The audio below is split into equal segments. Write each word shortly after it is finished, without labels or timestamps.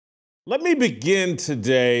Let me begin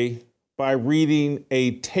today by reading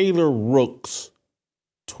a Taylor Rooks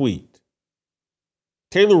tweet.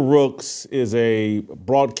 Taylor Rooks is a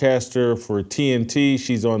broadcaster for TNT.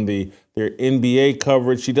 She's on their NBA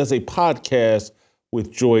coverage. She does a podcast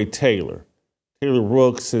with Joy Taylor. Taylor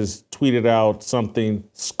Rooks has tweeted out something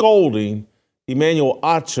scolding Emmanuel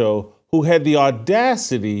Acho, who had the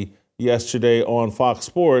audacity yesterday on Fox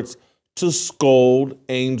Sports to scold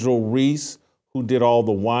Angel Reese, who did all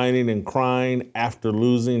the whining and crying after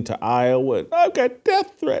losing to Iowa. And I've got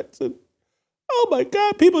death threats. And oh my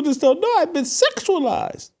God, people just don't know I've been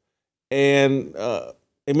sexualized. And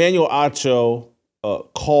Emmanuel Acho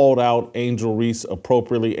called out Angel Reese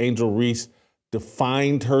appropriately. Angel Reese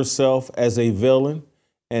defined herself as a villain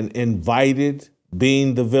and invited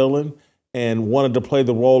being the villain and wanted to play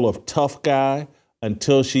the role of tough guy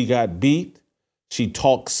until she got beat. She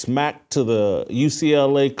talked smack to the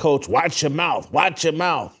UCLA coach. Watch your mouth. Watch your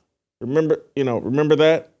mouth. Remember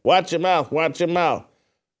that? Watch your mouth. Watch your mouth.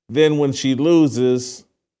 Then when she loses,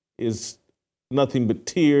 is nothing but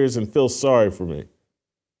tears and feels sorry for me.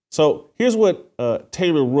 So here's what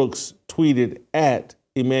Taylor Rooks tweeted at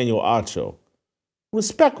Emmanuel Acho.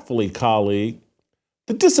 Respectfully, colleague,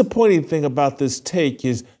 the disappointing thing about this take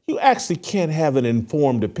is you actually can't have an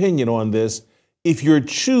informed opinion on this if you're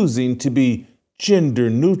choosing to be gender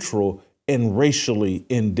neutral and racially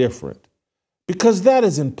indifferent, because that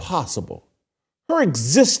is impossible. Her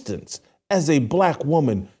existence as a Black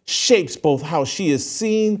woman shapes both how she is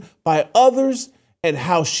seen by others and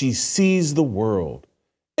how she sees the world.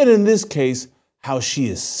 And in this case, how she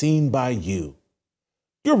is seen by you.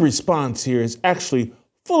 Your response here is actually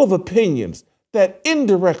full of opinions that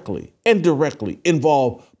indirectly and directly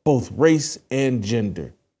involve both race and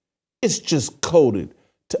gender. It's just coded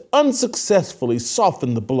to unsuccessfully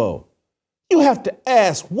soften the blow. You have to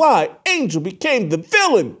ask why Angel became the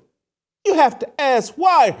villain. You have to ask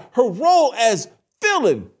why her role as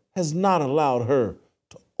villain has not allowed her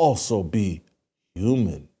to also be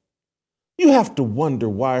human. You have to wonder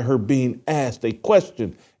why her being asked a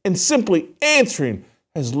question and simply answering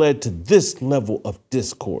has led to this level of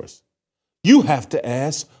discourse. You have to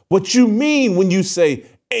ask what you mean when you say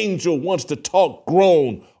Angel wants to talk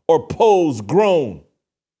grown or pose grown.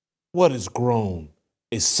 What is grown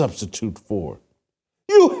a substitute for?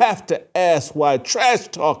 You have to ask why trash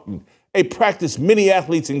talking, a practice many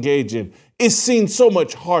athletes engage in, is seen so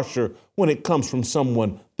much harsher when it comes from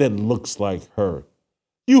someone that looks like her.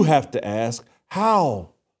 You have to ask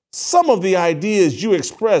how some of the ideas you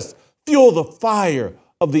express fuel the fire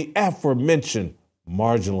of the aforementioned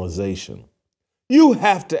marginalization. You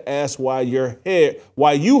have to ask why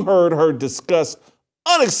you heard her discuss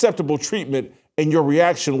unacceptable treatment and your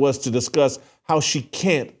reaction was to discuss how she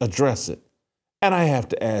can't address it. And I have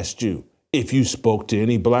to ask you, if you spoke to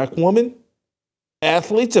any Black woman,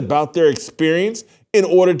 athletes about their experience in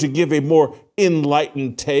order to give a more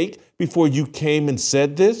enlightened take before you came and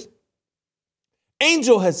said this?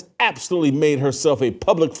 Angel has absolutely made herself a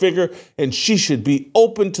public figure, and she should be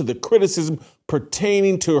open to the criticism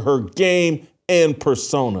pertaining to her game and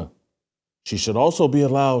persona. She should also be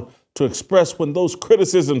allowed to express when those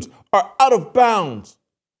criticisms are out of bounds.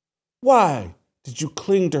 Why did you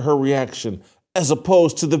cling to her reaction as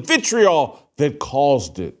opposed to the vitriol that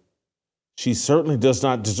caused it? She certainly does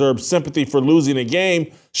not deserve sympathy for losing a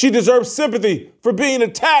game. She deserves sympathy for being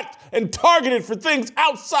attacked and targeted for things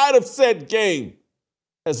outside of said game.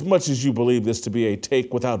 As much as you believe this to be a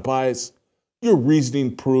take without bias, your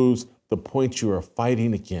reasoning proves the point you are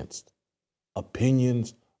fighting against.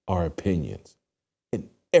 Opinions are opinions.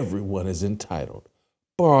 Everyone is entitled,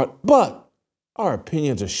 but our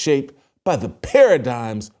opinions are shaped by the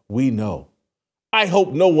paradigms we know. I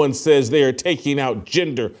hope no one says they are taking out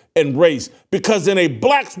gender and race because in a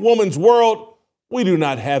Black woman's world, we do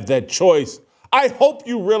not have that choice. I hope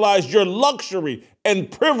you realize your luxury and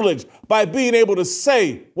privilege by being able to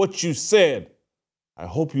say what you said. I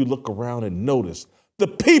hope you look around and notice the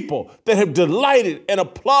people that have delighted and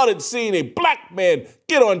applauded seeing a Black man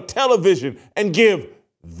get on television and give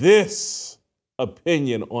this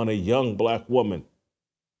opinion on a young Black woman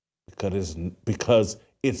because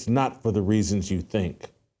it's not for the reasons you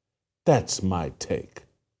think. That's my take.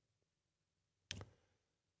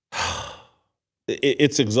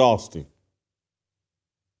 It's exhausting.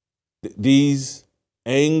 These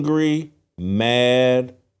angry,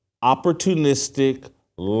 mad, opportunistic,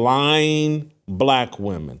 lying Black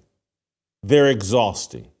women, they're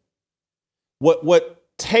exhausting. What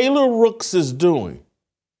Taylor Rooks is doing,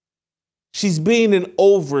 she's being an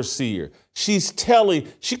overseer. She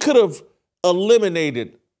could have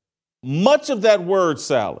eliminated much of that word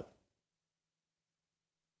salad.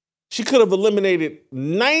 She could have eliminated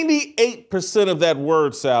 98% of that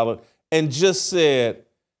word salad and just said,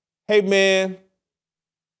 hey, man,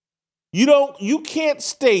 you can't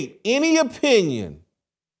state any opinion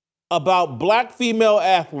about black female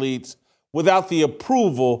athletes without the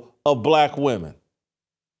approval of black women.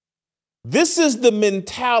 This is the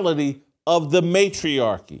mentality of the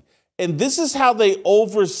matriarchy, and this is how they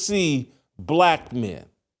oversee black men.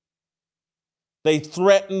 They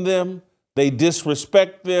threaten them, they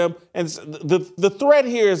disrespect them, and the threat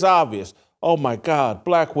here is obvious. Oh my God,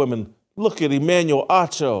 black women, look at Emmanuel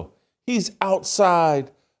Acho. He's outside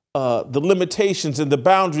the limitations and the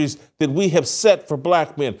boundaries that we have set for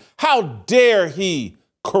black men. How dare he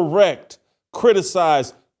correct,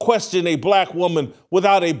 criticize, question a black woman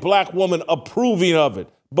without a black woman approving of it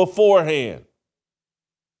beforehand?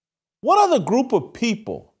 What other group of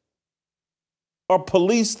people are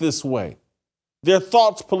policed this way? Their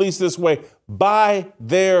thoughts policed this way by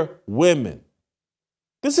their women.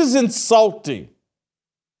 This is insulting.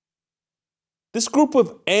 This group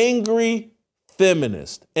of angry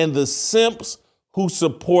feminists and the simps who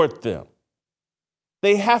support them,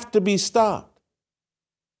 they have to be stopped.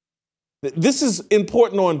 This is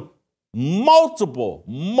important on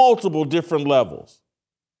multiple different levels.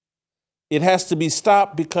 It has to be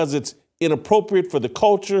stopped because it's inappropriate for the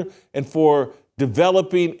culture and for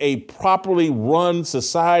developing a properly run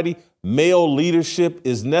society. Male leadership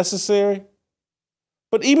is necessary.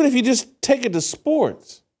 But even if you just take it to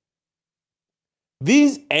sports,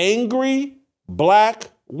 these angry black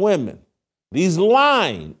women, these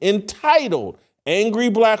lying, entitled, angry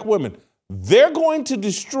black women, they're going to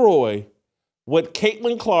destroy what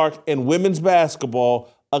Caitlin Clark and women's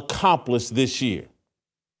basketball accomplished this year.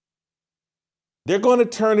 They're going to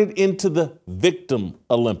turn it into the victim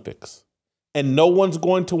Olympics. And no one's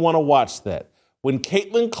going to want to watch that. When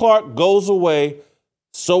Caitlin Clark goes away,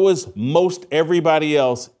 so is most everybody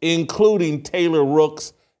else, including Taylor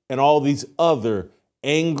Rooks and all these other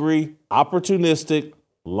angry, opportunistic,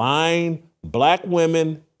 lying black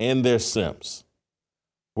women and their simps.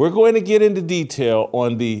 We're going to get into detail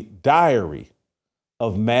on the diary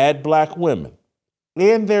of mad black women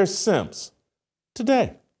and their simps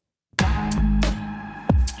today.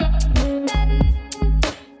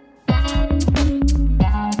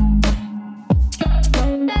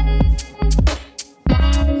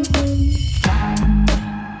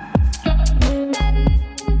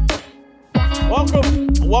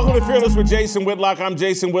 Welcome to Fearless with Jason Whitlock. I'm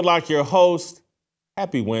Jason Whitlock, your host.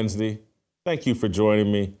 Happy Wednesday. Thank you for joining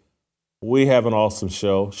me. We have an awesome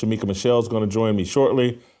show. Shemeka Michelle is going to join me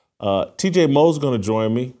shortly. T.J. Moe's going to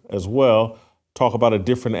join me as well, talk about a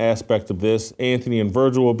different aspect of this. Anthony and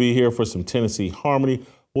Virgil will be here for some Tennessee Harmony.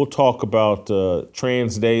 We'll talk about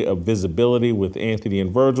Trans Day of Visibility with Anthony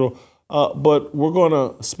and Virgil. But we're going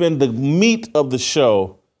to spend the meat of the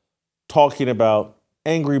show talking about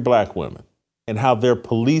angry black women and how they're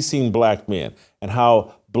policing black men and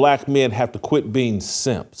how black men have to quit being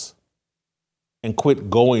simps and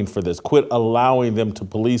quit going for this, quit allowing them to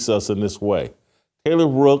police us in this way. Taylor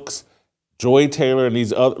Rooks, Joy Taylor, and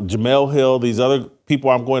these other, Jemele Hill, these other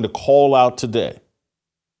people I'm going to call out today.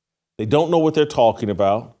 They don't know what they're talking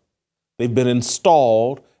about. They've been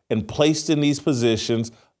installed and placed in these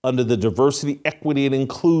positions under the Diversity, Equity, and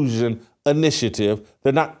Inclusion Initiative.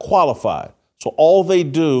 They're not qualified. So all they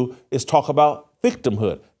do is talk about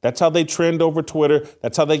victimhood. That's how they trend over Twitter.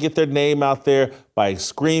 That's how they get their name out there, by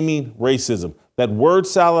screaming racism. That word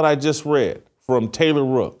salad I just read from Taylor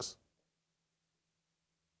Rooks.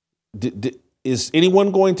 Is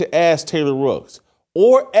anyone going to ask Taylor Rooks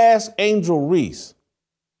or ask Angel Reese?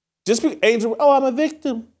 Just be Angel, oh, I'm a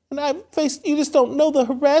victim. And I faced, you just don't know the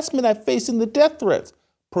harassment I faced and the death threats.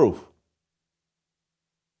 Proof.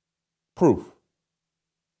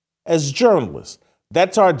 As journalists,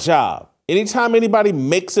 that's our job. Anytime anybody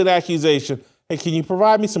makes an accusation, hey, can you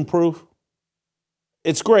provide me some proof?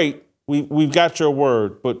 It's great. We've got your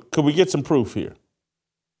word, but could we get some proof here?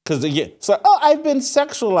 Because again, it's like, oh, I've been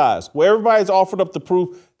sexualized. Well, everybody's offered up the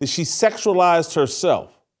proof that she sexualized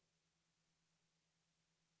herself.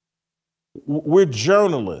 We're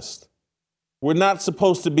journalists. We're not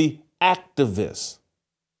supposed to be activists.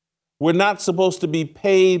 We're not supposed to be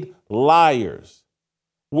paid liars.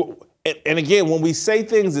 And again, when we say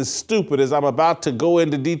things as stupid as I'm about to go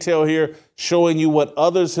into detail here, showing you what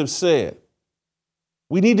others have said,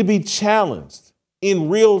 we need to be challenged in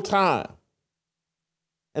real time.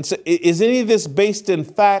 And so is any of this based in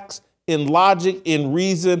facts, in logic, in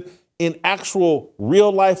reason, in actual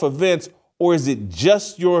real life events, or is it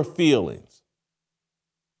just your feelings?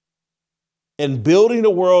 And building a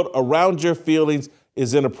world around your feelings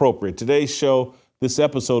is inappropriate. Today's show This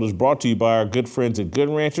episode is brought to you by our good friends at Good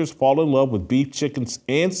Ranchers. Fall in love with beef, chickens,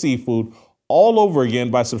 and seafood all over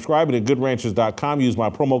again by subscribing to goodranchers.com. Use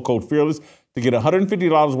my promo code FEARLESS to get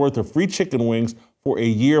 $150 worth of free chicken wings for a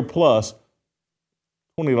year plus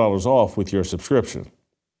 $20 off with your subscription.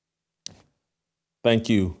 Thank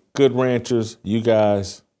you, Good Ranchers. You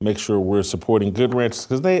guys make sure we're supporting Good Ranchers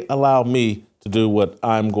because they allow me to do what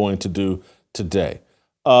I'm going to do today.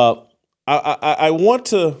 I want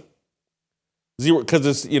to zero because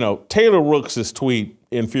it's, Taylor Rooks' tweet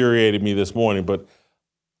infuriated me this morning, but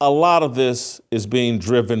a lot of this is being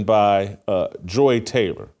driven by Joy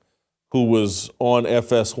Taylor, who was on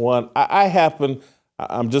FS1.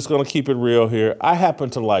 I'm just going to keep it real here. I happen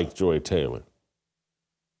to like Joy Taylor.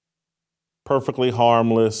 Perfectly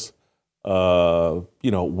harmless,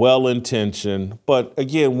 well-intentioned. But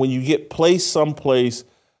again, when you get placed someplace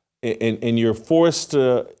and you're forced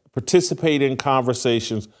to participate in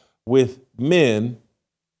conversations with men,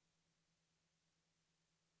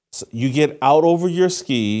 you get out over your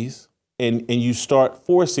skis and you start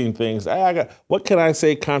forcing things. What can I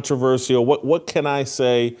say controversial? What can I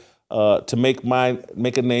say to make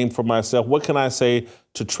a name for myself? What can I say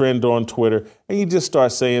to trend on Twitter? And you just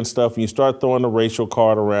start saying stuff and you start throwing the racial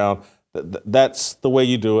card around. That's the way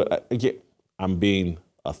you do it. Again, I'm being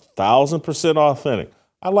 1,000% authentic.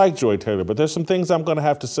 I like Joy Taylor, but there's some things I'm going to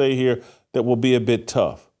have to say here that will be a bit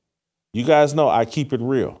tough. You guys know I keep it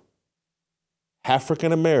real.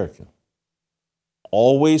 African American,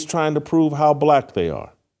 always trying to prove how black they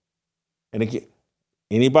are. And again,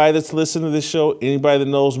 anybody that's listening to this show, anybody that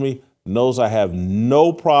knows me, knows I have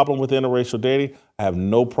no problem with interracial dating. I have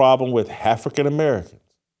no problem with African Americans.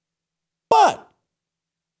 But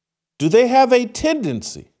do they have a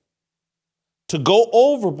tendency to go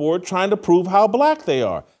overboard trying to prove how black they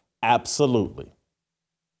are? Absolutely.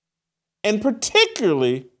 And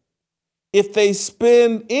particularly if they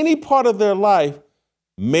spend any part of their life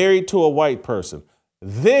married to a white person,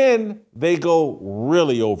 then they go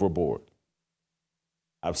really overboard.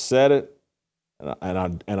 I've said it,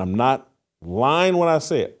 and I'm not lying when I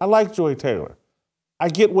say it. I like Joy Taylor. I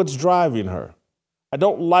get what's driving her. I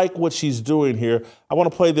don't like what she's doing here. I want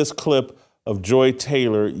to play this clip of Joy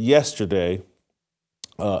Taylor yesterday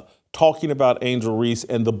talking about Angel Reese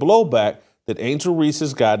and the blowback that Angel Reese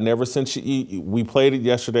has gotten ever since we played it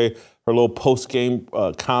yesterday, her little post-game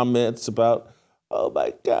comments about, oh,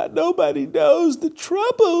 my God, nobody knows the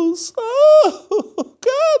troubles. Oh,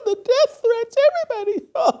 God, the death threats, everybody.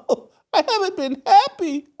 Oh, I haven't been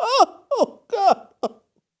happy. Oh, God.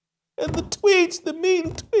 And the tweets, the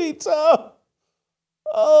mean tweets.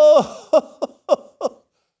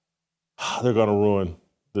 They're going to ruin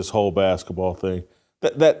this whole basketball thing.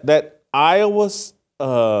 That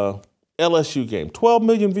Iowa-LSU game, 12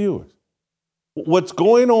 million viewers. What's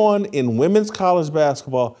going on in women's college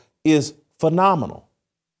basketball is phenomenal.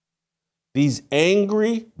 These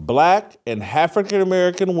angry black and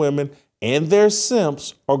African-American women and their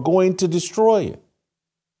simps are going to destroy it.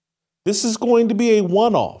 This is going to be a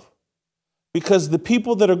one-off because the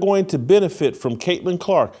people that are going to benefit from Caitlin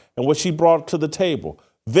Clark and what she brought to the table,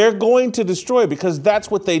 they're going to destroy it because that's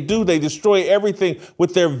what they do. They destroy everything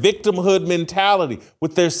with their victimhood mentality,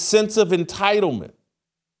 with their sense of entitlement,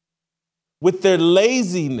 with their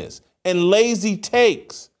laziness and lazy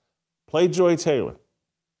takes. Play Joy Taylor.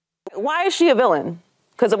 Why is she a villain?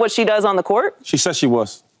 Because of what she does on the court? She said she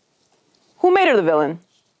was. Who made her the villain?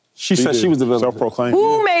 She said she was the villain. Self-proclaimed.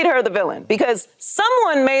 Who made her the villain? Because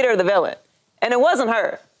someone made her the villain, and it wasn't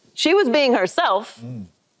her. She was being herself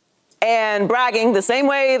and bragging the same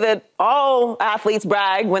way that all athletes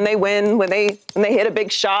brag when they win, when they hit a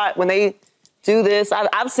big shot, when they do this.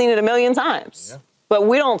 I've seen it a million times. Yeah. But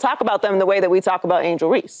we don't talk about them the way that we talk about Angel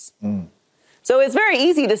Reese. So it's very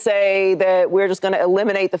easy to say that we're just going to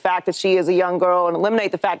eliminate the fact that she is a young girl and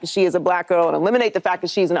eliminate the fact that she is a black girl and eliminate the fact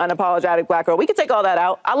that she's an unapologetic black girl. We can take all that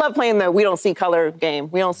out. I love playing the we don't see color game.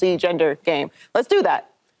 We don't see gender game. Let's do that.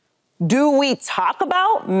 Do we talk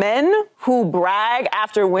about men who brag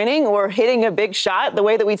after winning or hitting a big shot the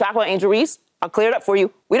way that we talk about Angel Reese? I'll clear it up for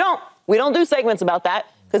you. We don't do segments about that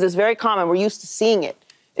because it's very common. We're used to seeing it.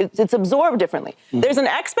 It's absorbed differently. There's an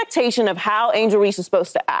expectation of how Angel Reese is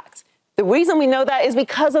supposed to act. The reason we know that is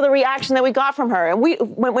because of the reaction that we got from her. And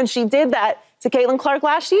when she did that to Caitlin Clark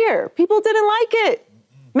last year, people didn't like it.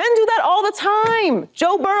 Men do that all the time.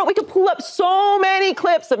 Joe Burrow, we could pull up so many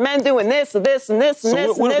clips of men doing this and this and this and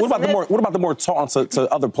this. What about the more taunts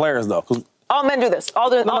to other players though? 'Cause All men do this. All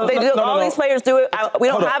these players do it. We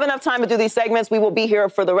don't have enough time to do these segments. We will be here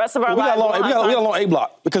for the rest of our lives. We got a long A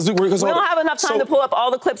block because we don't have enough time to pull up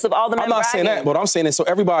all the clips of all the men. I'm not saying that, but I'm saying it. So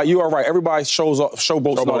everybody, you are right. Everybody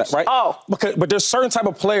showboats and all that, right? Oh. But there's certain type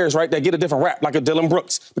of players, right, that get a different rap, like a Dylan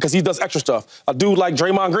Brooks, because he does extra stuff. A dude like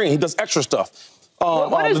Draymond Green, he does extra stuff.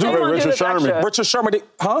 What does Draymond do that's extra? Richard Sherman,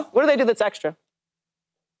 huh? What do they do that's extra?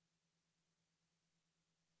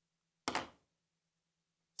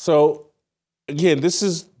 So, again, this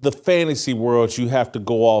is the fantasy world you have to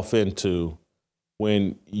go off into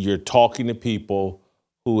when you're talking to people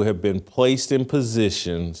who have been placed in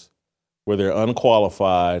positions where they're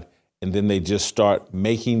unqualified, and then they just start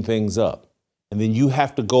making things up. And then you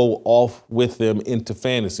have to go off with them into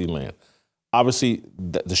fantasy land. Obviously,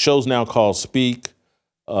 the show's now called Speak.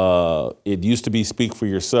 It used to be Speak for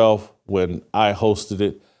Yourself when I hosted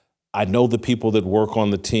it. I know the people that work on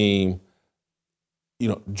the team. You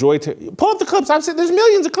know, pull up the clips. I've said there's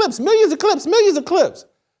millions of clips.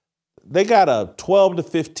 They got a 12 to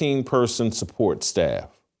 15 person support staff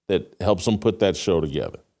that helps them put that show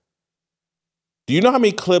together. Do you know how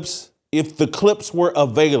many clips, if the clips were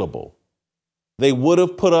available, they would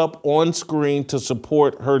have put up on screen to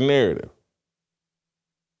support her narrative?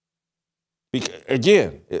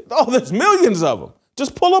 Again, there's millions of them.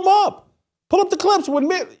 Just pull them up. Pull up the clips.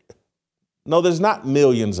 No, there's not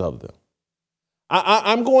millions of them.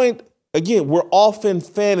 I'm going, again, we're off in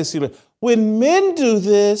fantasy. When men do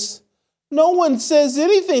this, no one says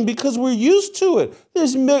anything because we're used to it.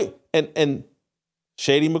 There's and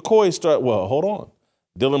Shady McCoy hold on.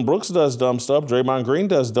 Dylan Brooks does dumb stuff. Draymond Green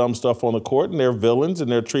does dumb stuff on the court, and they're villains,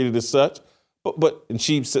 and they're treated as such. And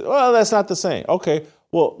she said, well, that's not the same. Okay,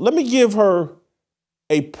 well, let me give her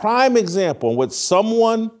a prime example on what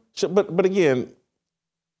someone, but again,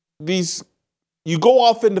 you go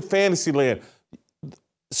off into fantasy land.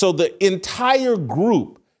 So the entire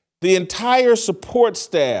group, the entire support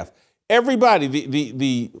staff, everybody,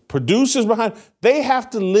 the producers behind, they have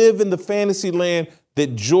to live in the fantasy land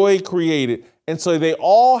that Joy created. And so they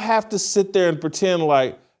all have to sit there and pretend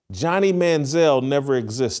like Johnny Manziel never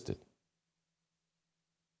existed.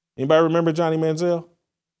 Anybody remember Johnny Manziel?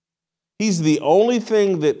 He's the only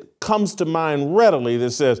thing that comes to mind readily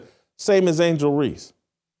that says, same as Angel Reese.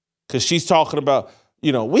 Because she's talking about,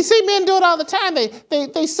 we see men do it all the time.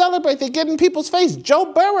 They celebrate. They get in people's face.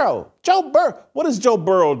 Joe Burrow. What does Joe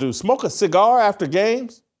Burrow do? Smoke a cigar after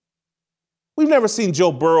games? We've never seen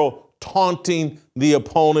Joe Burrow taunting the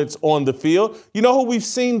opponents on the field. You know who we've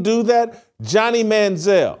seen do that? Johnny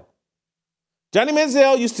Manziel. Johnny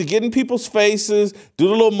Manziel used to get in people's faces, do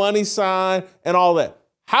the little money sign and all that.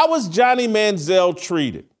 How was Johnny Manziel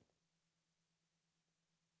treated?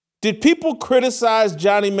 Did people criticize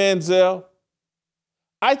Johnny Manziel?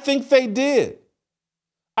 I think they did.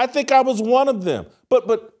 I think I was one of them.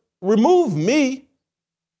 But remove me.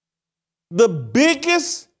 The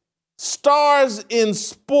biggest stars in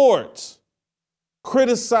sports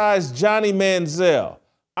criticize Johnny Manziel.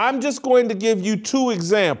 I'm just going to give you two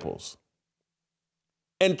examples.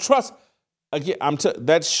 And trust, again,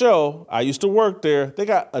 that show, I used to work there, they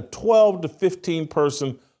got a 12 to 15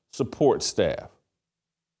 person support staff.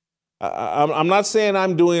 I'm not saying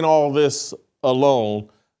I'm doing all this alone.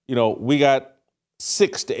 We got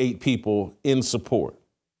 6 to 8 people in support.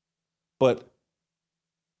 But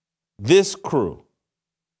this crew,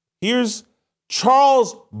 here's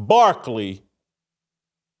Charles Barkley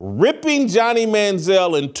ripping Johnny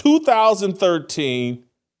Manziel in 2013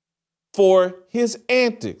 for his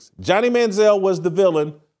antics. Johnny Manziel was the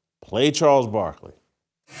villain. Play Charles Barkley.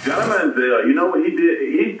 Johnny Manziel, you know what he did?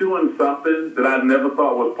 He's doing something that I never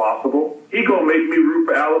thought was possible. He gonna make me root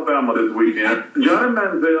for Alabama this weekend. Johnny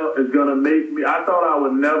Manziel is gonna make me, I thought I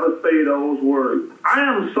would never say those words. I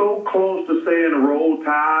am so close to saying Roll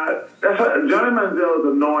Tide. Johnny Manziel is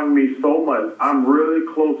annoying me so much. I'm really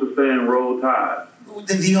close to saying Roll Tide.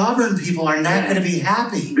 The Auburn people are not going to be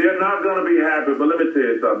happy. They're not going to be happy, but let me tell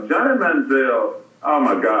you something. Johnny Manziel, oh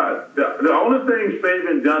my God. The only thing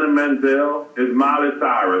saving Johnny Manziel is Miley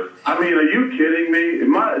Cyrus. I mean, are you kidding me?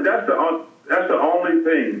 That's the only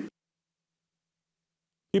thing.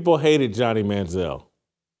 People hated Johnny Manziel.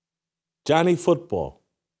 Johnny Football.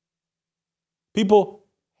 People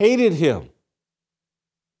hated him.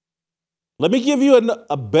 Let me give you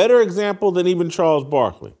a better example than even Charles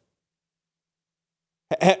Barkley.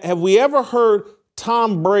 Have we ever heard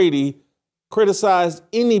Tom Brady criticize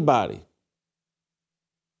anybody?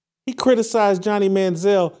 He criticized Johnny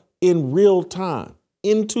Manziel in real time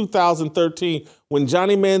in 2013 when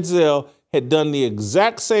Johnny Manziel had done the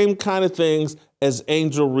exact same kind of things as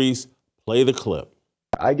Angel Reese. Play the clip.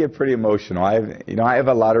 I get pretty emotional. I have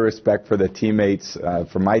a lot of respect for the teammates,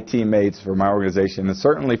 for my teammates, for my organization, and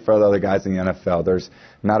certainly for the other guys in the NFL. There's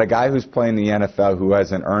not a guy who's playing in the NFL who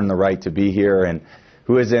hasn't earned the right to be here and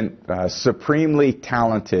who isn't supremely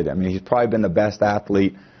talented. I mean, he's probably been the best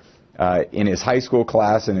athlete in his high school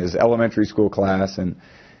class, in his elementary school class, and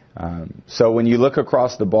so when you look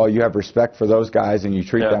across the ball, you have respect for those guys and you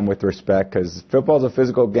treat them with respect, because football's a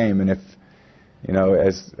physical game, and if, you know,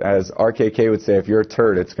 as RKK would say, if you're a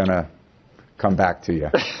turd, it's going to come back to you.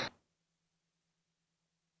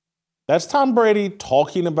 That's Tom Brady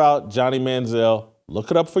talking about Johnny Manziel. Look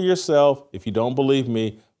it up for yourself. If you don't believe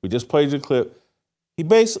me, we just played your clip.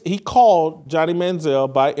 He called Johnny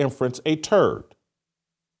Manziel, by inference, a turd.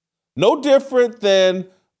 No different than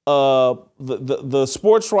the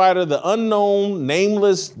sports writer, the unknown,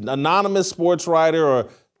 nameless, anonymous sports writer, or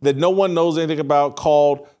that no one knows anything about,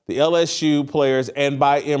 called the LSU players, and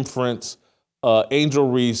by inference, Angel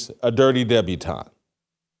Reese, a dirty debutante.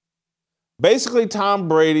 Basically, Tom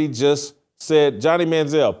Brady just said, Johnny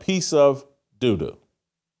Manziel, piece of doo-doo.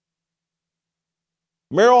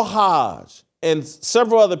 Merrill Hodge and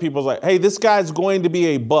several other people was like, hey, this guy's going to be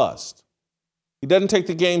a bust. He doesn't take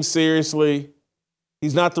the game seriously.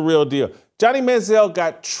 He's not the real deal. Johnny Manziel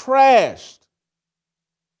got trashed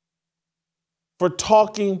for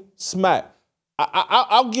talking smack.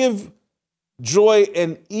 I'll give Joy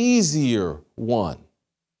an easier one.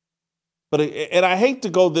 And I hate to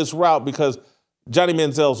go this route because Johnny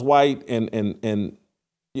Manziel's white, and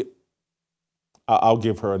I'll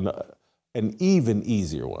give her an even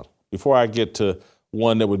easier one. Before I get to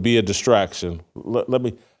one that would be a distraction, let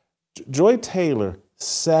me. Joy Taylor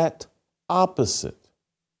sat opposite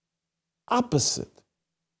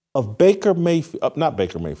of Baker Mayfield, not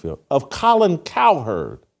Baker Mayfield, of Colin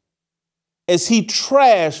Cowherd, as he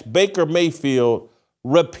trashed Baker Mayfield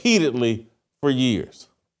repeatedly for years.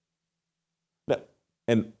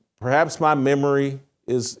 And perhaps my memory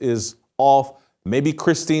is off. Maybe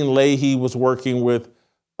Christine Leahy was working with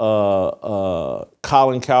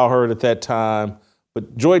Colin Cowherd at that time.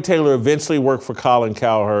 But Joy Taylor eventually worked for Colin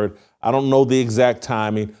Cowherd. I don't know the exact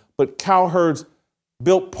timing, but Cowherd's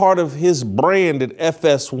built part of his brand at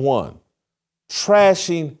FS1,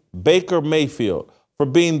 trashing Baker Mayfield for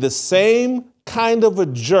being the same kind of a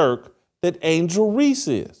jerk that Angel Reese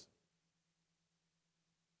is.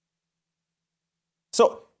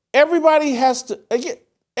 So everybody has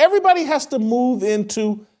to move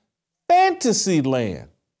into fantasy land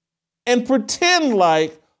and pretend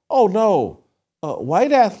like, oh no,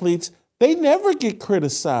 white athletes, they never get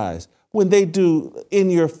criticized when they do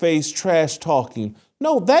in-your-face trash talking.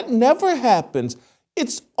 No, that never happens.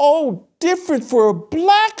 It's all different for a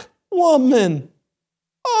black woman.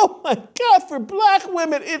 Oh my God, for black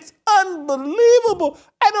women, it's unbelievable.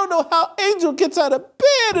 I don't know how Angel gets out of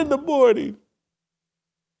bed in the morning.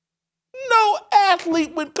 No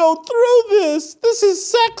athlete would go through this. This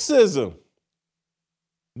is sexism.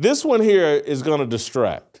 This one here is going to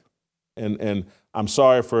distract. And I'm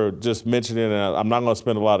sorry for just mentioning it. I'm not going to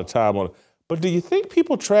spend a lot of time on it. But do you think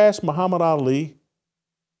people trash Muhammad Ali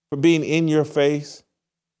for being in your face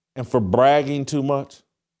and for bragging too much?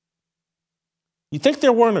 You think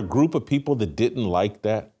there weren't a group of people that didn't like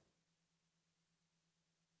that?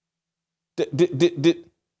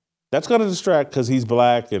 That's going to distract because he's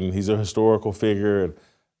black and he's a historical figure.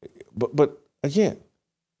 But again,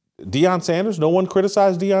 Deion Sanders, no one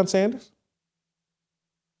criticized Deion Sanders?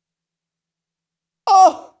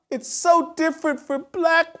 Oh, it's so different for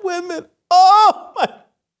black women. Oh my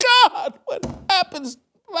God, what happens to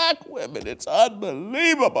black women? It's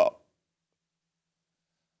unbelievable.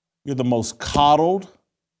 You're the most coddled,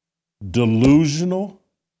 delusional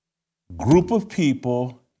group of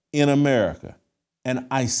people in America. And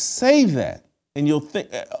I say that, and you'll think,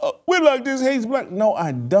 Whitlock just hates black. No,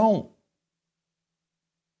 I don't.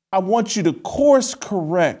 I want you to course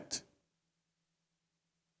correct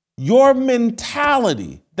your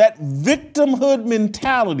mentality, that victimhood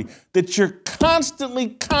mentality that you're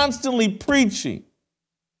constantly preaching.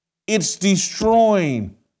 It's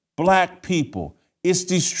destroying black people. It's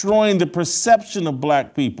destroying the perception of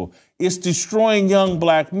black people. It's destroying young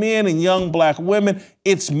black men and young black women.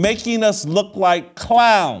 It's making us look like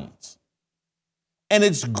clowns. And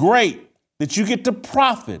it's great that you get to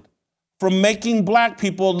profit from making black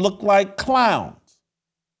people look like clowns.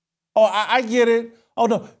 Oh, I get it. Oh,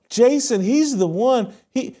 no, Jason, he's the one.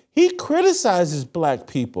 He criticizes black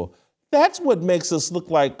people. That's what makes us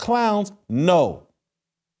look like clowns. No,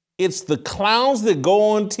 it's the clowns that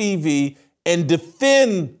go on TV and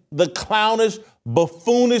defend the clownish,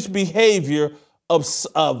 buffoonish behavior of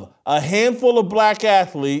a handful of black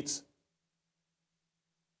athletes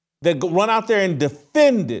that run out there and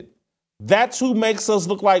defend it. That's who makes us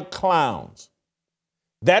look like clowns.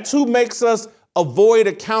 That's who makes us avoid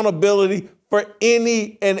accountability for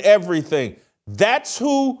any and everything. That's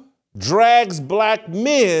who drags black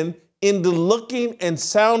men into looking and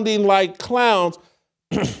sounding like clowns.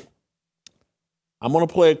 I'm going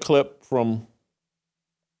to play a clip from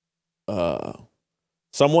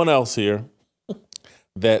someone else here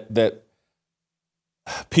that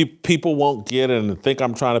people won't get and think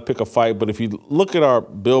I'm trying to pick a fight. But if you look at our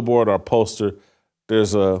billboard, our poster,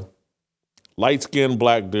 there's a light-skinned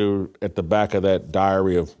black dude at the back of that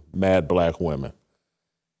Diary of Mad Black Women.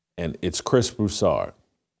 And it's Chris Broussard.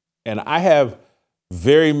 And I have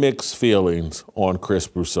very mixed feelings on Chris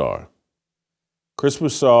Broussard. Chris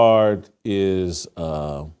Broussard is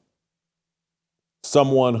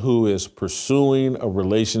someone who is pursuing a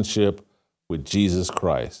relationship with Jesus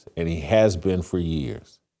Christ, and he has been for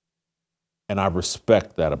years. And I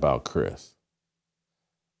respect that about Chris.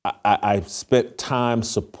 I've spent time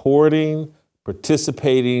supporting,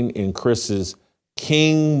 participating in Chris's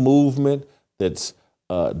King movement that's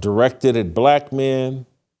directed at black men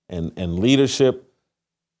and leadership.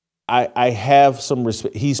 I have some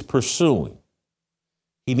respect. He's pursuing.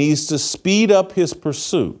 He needs to speed up his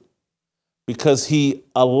pursuit because he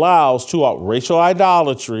allows racial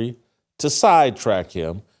idolatry to sidetrack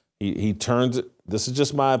him. He turns it. This is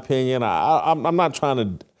just my opinion. I'm not trying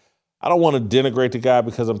to, I don't want to denigrate the guy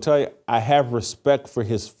because I'm telling you, I have respect for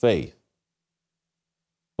his faith.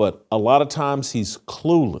 But a lot of times he's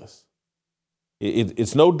clueless.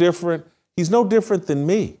 It's no different. He's no different than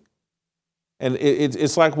me. And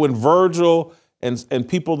it's like when Virgil and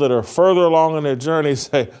people that are further along in their journey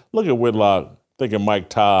say, look at Whitlock, thinking Mike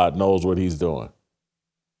Todd knows what he's doing.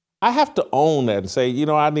 I have to own that and say,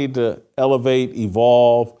 I need to elevate,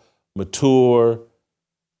 evolve, mature.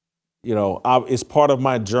 It's part of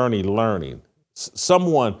my journey learning.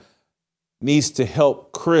 Someone needs to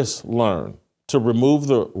help Chris learn to remove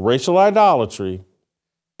the racial idolatry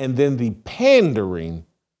and then the pandering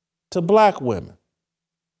to black women.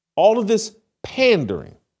 All of this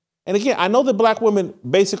pandering. And again, I know that black women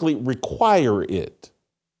basically require it.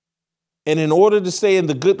 And in order to stay in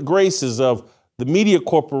the good graces of the media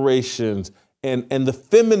corporations and the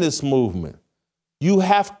feminist movement, you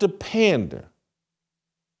have to pander.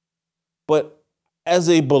 But as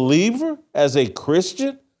a believer, as a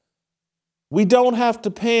Christian, we don't have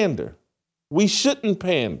to pander. We shouldn't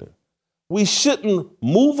pander. We shouldn't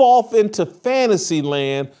move off into fantasy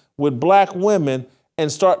land with black women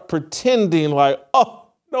and start pretending like, oh,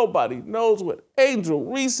 nobody knows what Angel,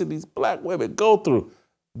 Reese, and these black women go through.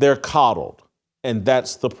 They're coddled, and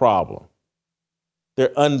that's the problem.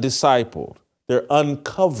 They're undiscipled. They're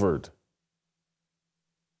uncovered.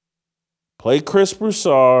 Play Chris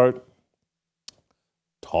Broussard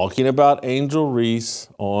talking about Angel Reese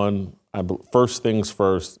on First Things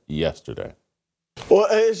First yesterday. Well,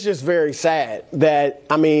 it's just very sad that,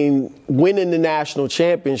 winning the national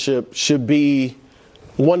championship should be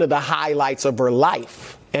one of the highlights of her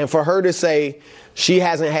life. And for her to say she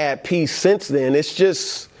hasn't had peace since then, it's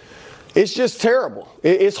just terrible.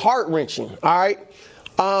 It's heart-wrenching, all right?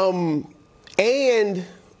 And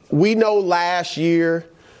we know last year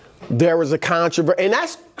there was a controversy, and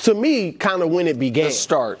that's, to me, kind of when it began. The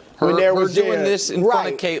start. When there her was doing this in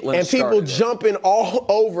front of Caitlin. And people jumping all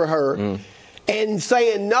over her and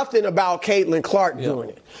saying nothing about Caitlin Clark doing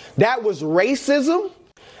it. That was racism,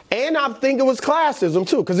 and I think it was classism,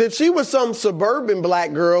 too. Because if she was some suburban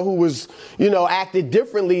black girl who was, acted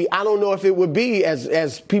differently, I don't know if it would be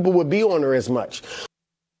as people would be on her as much.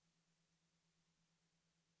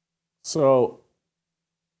 So,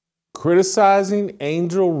 criticizing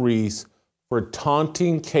Angel Reese for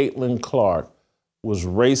taunting Caitlin Clark was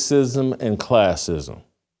racism and classism.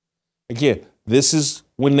 Again, this is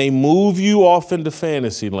when they move you off into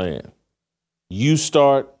fantasy land. You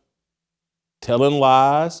start telling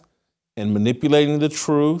lies and manipulating the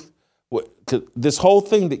truth. This whole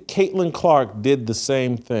thing that Caitlin Clark did the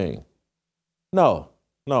same thing. No.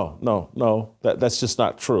 That's just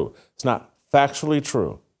not true. It's not factually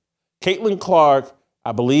true. Caitlin Clark,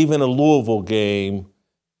 I believe in a Louisville game,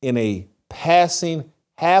 in a passing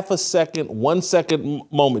half a second, 1 second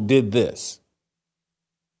moment, did this.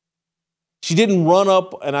 She didn't run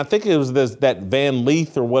up, and I think it was that Van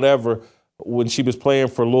Leith or whatever when she was playing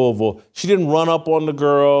for Louisville. She didn't run up on the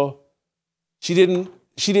girl. She didn't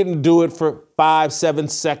do it for 5-7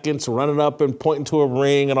 seconds, running up and pointing to a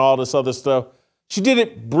ring and all this other stuff. She did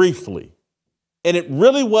it briefly, and it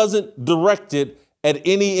really wasn't directed at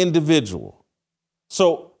any individual.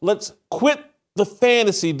 So let's quit the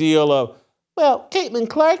fantasy deal of, well, Caitlin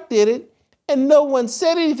Clark did it, and no one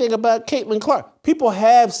said anything about Caitlin Clark. People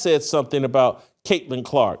have said something about Caitlin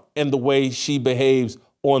Clark and the way she behaves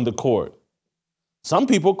on the court. Some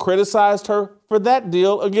people criticized her for that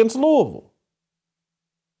deal against Louisville.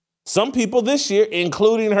 Some people this year,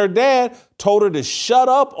 including her dad, told her to shut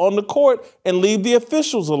up on the court and leave the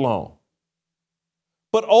officials alone.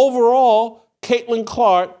 But overall, Caitlin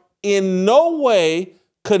Clark in no way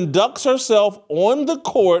conducts herself on the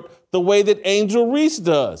court the way that Angel Reese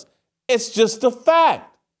does. It's just a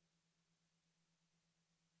fact.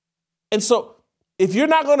 And so if you're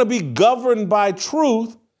not going to be governed by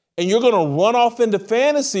truth and you're going to run off into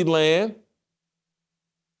fantasy land,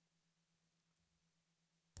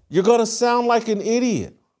 you're going to sound like an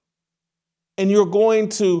idiot. And you're going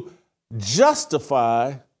to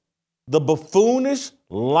justify the buffoonish,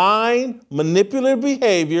 lying, manipulative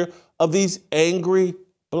behavior of these angry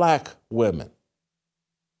black women.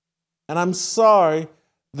 And I'm sorry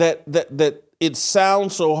that it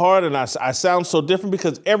sounds so hard and I sound so different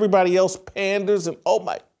because everybody else panders and, oh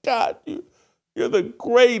my God, you're the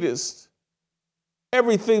greatest.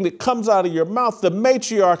 Everything that comes out of your mouth, the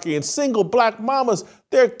matriarchy and single black mamas,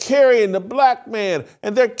 they're carrying the black man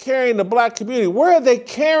and they're carrying the black community. Where are they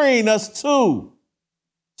carrying us to?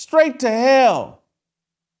 Straight to hell.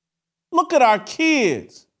 Look at our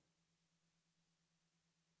kids.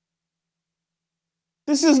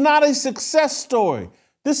 This is not a success story.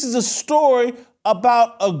 This is a story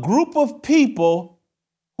about a group of people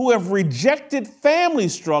who have rejected family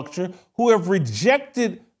structure, who have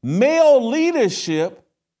rejected male leadership,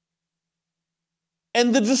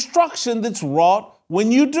 and the destruction that's wrought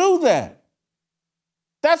when you do that.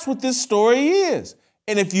 That's what this story is.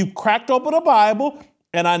 And if you cracked open a Bible,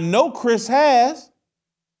 and I know Chris has,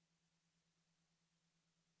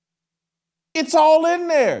 it's all in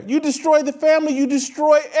there. You destroy the family, you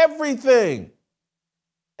destroy everything.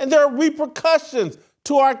 And there are repercussions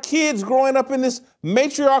to our kids growing up in this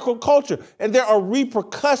matriarchal culture. And there are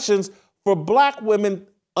repercussions for black women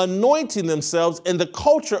anointing themselves and the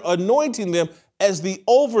culture anointing them as the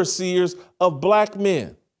overseers of black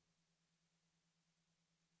men.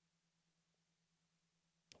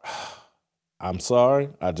 I'm sorry.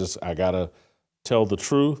 I gotta tell the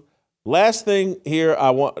truth. Last thing here,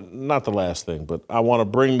 not the last thing, but I want to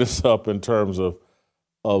bring this up in terms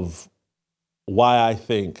of why I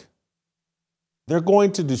think they're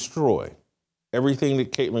going to destroy everything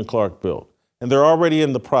that Caitlin Clark built. And they're already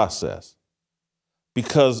in the process.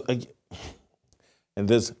 Because, and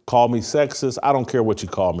this, call me sexist, I don't care what you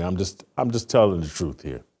call me. I'm just telling the truth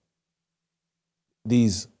here.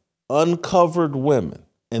 These uncovered women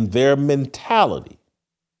and their mentality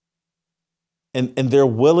and their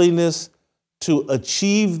willingness to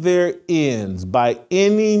achieve their ends by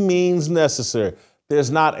any means necessary. There's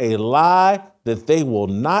not a lie that they will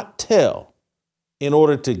not tell in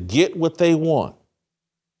order to get what they want.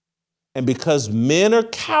 And because men are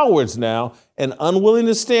cowards now and unwilling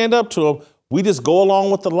to stand up to them, we just go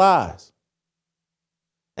along with the lies.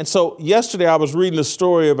 And so yesterday I was reading a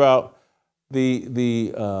story about the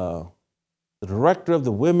director of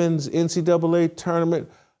the women's NCAA tournament.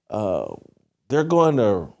 They're going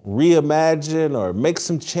to reimagine or make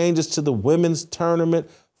some changes to the women's tournament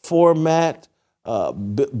format,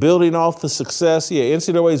 building off the success. Yeah,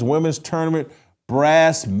 NCAA's women's tournament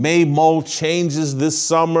brass May mold changes this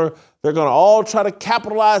summer. They're going to all try to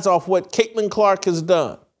capitalize off what Caitlin Clark has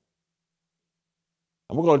done.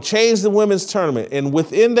 And we're going to change the women's tournament. And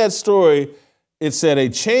within that story, it said a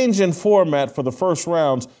change in format for the first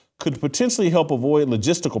rounds could potentially help avoid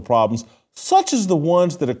logistical problems, such as the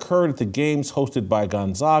ones that occurred at the games hosted by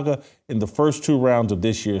Gonzaga in the first two rounds of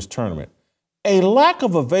this year's tournament. A lack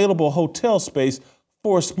of available hotel space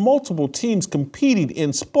forced multiple teams competing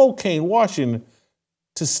in Spokane, Washington,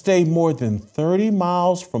 to stay more than 30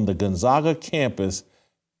 miles from the Gonzaga campus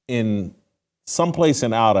in someplace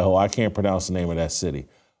in Idaho. I can't pronounce the name of that city.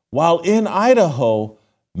 While in Idaho,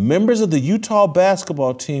 members of the Utah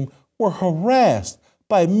basketball team were harassed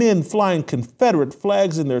by men flying Confederate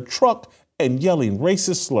flags in their truck and yelling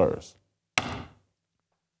racist slurs.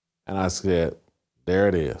 And I said, there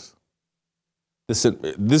it is. This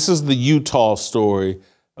is the Utah story.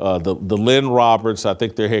 The Lynn Roberts, I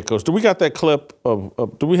think their head coach. Do we got that clip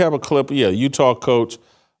do we have a clip? Yeah, Utah coach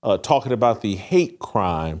talking about the hate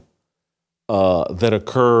crime that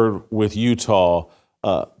occurred with Utah.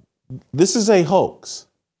 This is a hoax.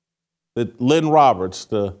 That Lynn Roberts,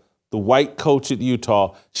 the white coach at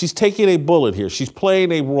Utah, she's taking a bullet here. She's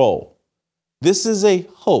playing a role. This is a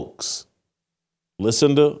hoax.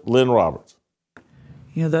 Listen to Lynn Roberts.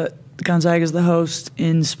 You know, Gonzaga's the host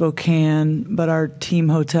in Spokane, but our team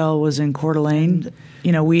hotel was in Coeur d'Alene.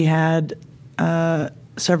 You know, we had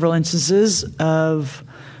several instances of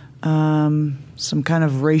some kind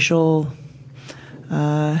of racial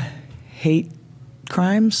hate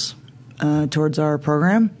crimes towards our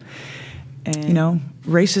program. And, you know,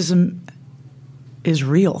 racism is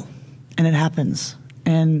real, and it happens,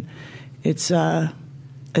 and it's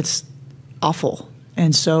awful.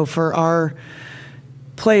 And so for our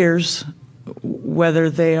players, whether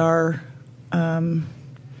they are,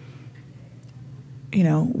 you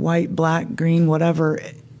know, white, black, green, whatever,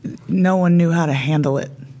 no one knew how to handle it,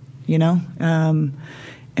 you know?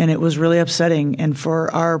 And it was really upsetting. And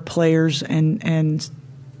for our players and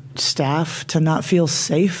staff to not feel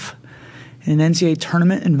safe in an NCAA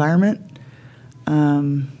tournament environment,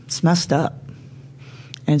 it's messed up.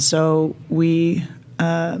 And so we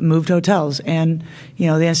moved hotels. And, you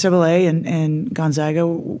know, the NCAA and Gonzaga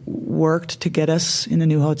worked to get us in a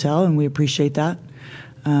new hotel, and we appreciate that.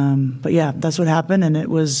 But, yeah, that's what happened, and it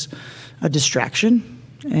was a distraction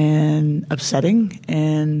and upsetting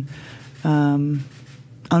and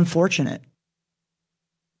unfortunate.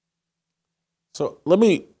 So let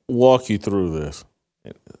me walk you through this.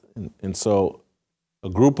 And so a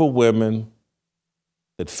group of women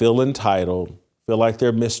that feel entitled, feel like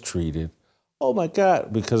they're mistreated. Oh, my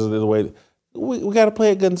God, because of the way we got to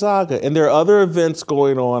play at Gonzaga. And there are other events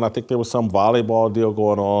going on. I think there was some volleyball deal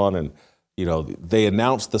going on. And, you know, they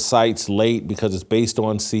announced the sites late because it's based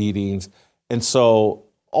on seedings. And so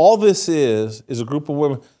all this is a group of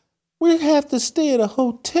women. We have to stay at a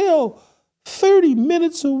hotel 30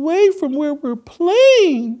 minutes away from where we're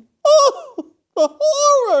playing. Oh, the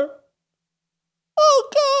horror. Oh,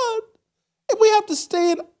 God. And we have to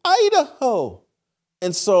stay in Idaho.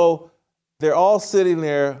 And so they're all sitting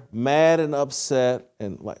there mad and upset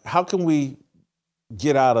and like, how can we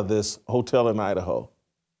get out of this hotel in Idaho?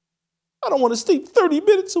 I don't want to stay 30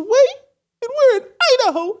 minutes away, and we're in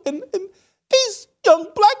Idaho, and these young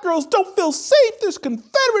black girls don't feel safe. There's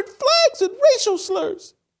Confederate flags and racial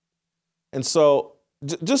slurs. And so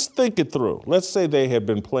just think it through. Let's say they had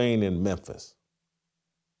been playing in Memphis.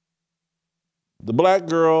 The black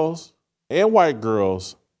girls and white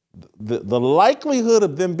girls, the likelihood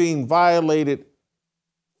of them being violated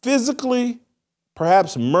physically,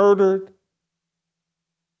 perhaps murdered,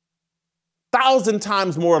 1,000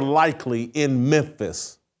 times more likely in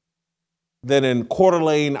Memphis than in Coeur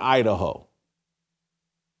d'Alene, Idaho.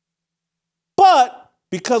 But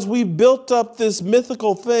because we built up this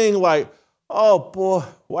mythical thing like, oh boy,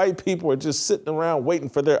 white people are just sitting around waiting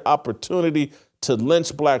for their opportunity to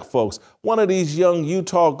lynch black folks. One of these young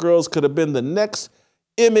Utah girls could have been the next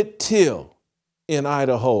Emmett Till in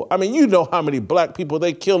Idaho. I mean, you know how many black people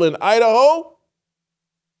they kill in Idaho?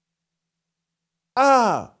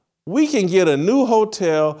 We can get a new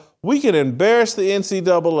hotel. We can embarrass the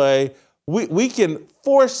NCAA. We can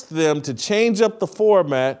force them to change up the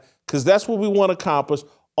format because that's what we want to accomplish.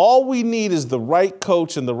 All we need is the right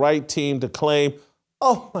coach and the right team to claim,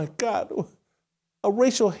 oh, my God, a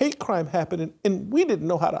racial hate crime happened, and we didn't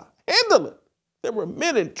know how to handle it. There were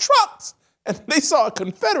men in trucks, and they saw a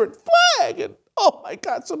Confederate flag, and, oh, my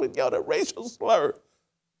God, somebody yelled a racial slur.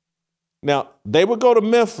 Now, they would go to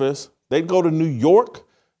Memphis. They'd go to New York.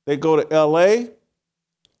 They go to L.A.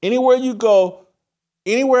 Anywhere you go,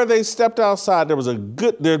 anywhere they stepped outside,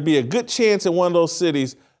 there'd be a good chance in one of those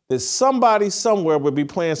cities that somebody somewhere would be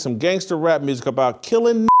playing some gangster rap music about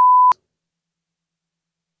killing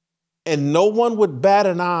and no one would bat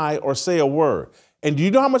an eye or say a word. And do you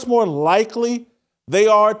know how much more likely they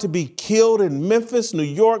are to be killed in Memphis, New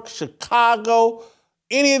York, Chicago,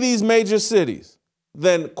 any of these major cities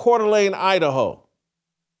than Coeur d'Alene, Idaho?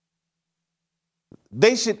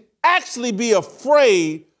 They should actually be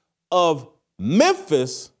afraid of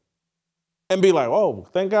Memphis and be like, oh,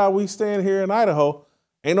 thank God we stand here in Idaho.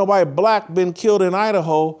 Ain't nobody black been killed in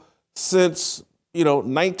Idaho since,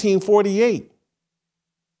 1948.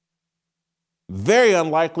 Very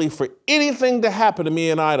unlikely for anything to happen to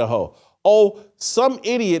me in Idaho. Oh, some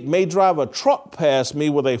idiot may drive a truck past me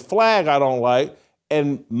with a flag I don't like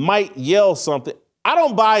and might yell something. I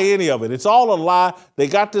don't buy any of it. It's all a lie. They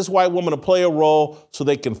got this white woman to play a role so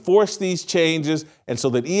they can force these changes and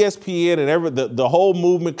so that ESPN and the whole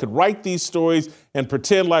movement could write these stories and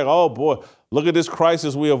pretend like, oh, boy, look at this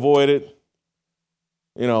crisis we avoided.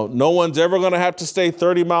 No one's ever going to have to stay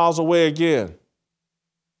 30 miles away again.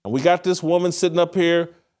 And we got this woman sitting up here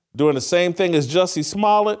doing the same thing as Jussie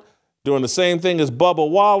Smollett, doing the same thing as Bubba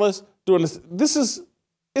Wallace, doing this.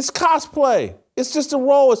 It's cosplay. It's just a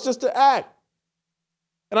role. It's just an act.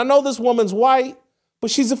 And I know this woman's white, but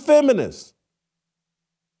she's a feminist.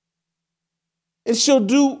 And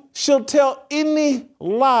she'll tell any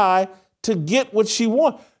lie to get what she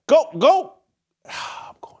wants. Go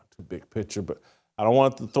I'm going too big picture, but I don't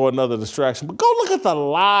want to throw another distraction. But go look at the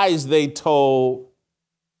lies they told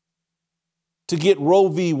to get Roe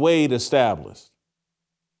v. Wade established.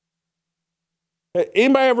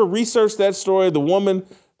 Anybody ever researched that story? The woman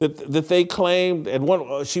that they claimed,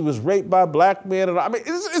 and she was raped by black men. And I mean,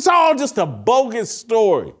 it's all just a bogus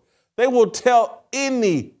story. They will tell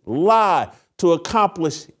any lie to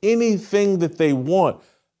accomplish anything that they want.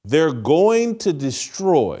 They're going to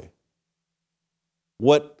destroy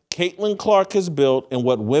what Caitlin Clark has built and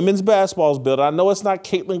what women's basketball has built. I know it's not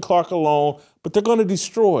Caitlin Clark alone, but they're going to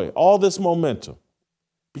destroy all this momentum.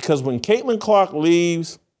 Because when Caitlin Clark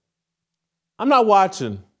leaves, I'm not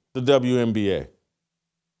watching the WNBA.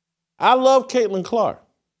 I love Caitlin Clark,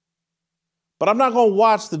 but I'm not going to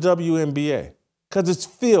watch the WNBA because it's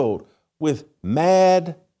filled with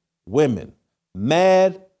mad women,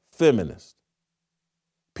 mad feminists,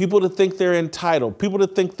 people that think they're entitled, people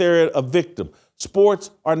that think they're a victim. Sports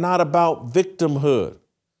are not about victimhood.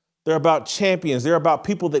 They're about champions. They're about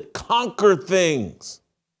people that conquer things.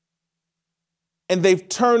 And they've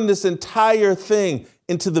turned this entire thing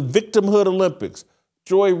into the victimhood Olympics.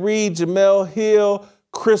 Joy Reid, Jemele Hill,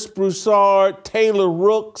 Chris Broussard, Taylor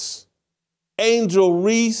Rooks, Angel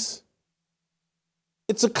Reese.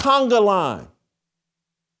 It's a conga line.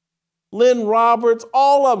 Lynn Roberts,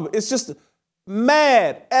 all of them. It's just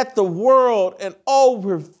mad at the world and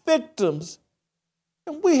over victims.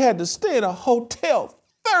 And we had to stay in a hotel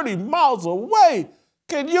 30 miles away.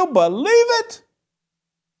 Can you believe it?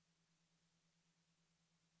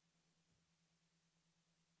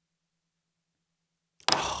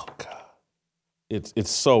 Oh, God.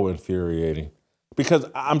 It's so infuriating because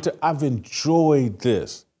I've enjoyed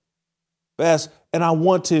this. And I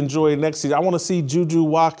want to enjoy it next season. I want to see Juju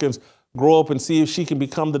Watkins grow up and see if she can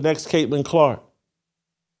become the next Caitlin Clark.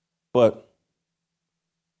 But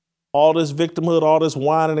all this victimhood, all this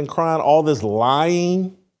whining and crying, all this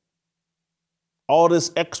lying, all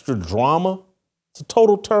this extra drama, it's a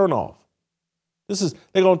total turnoff.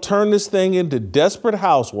 They're going to turn this thing into Desperate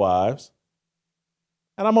Housewives,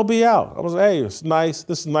 and I'm going to be out. I'm going to say, hey, it's nice.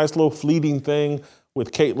 This is a nice little fleeting thing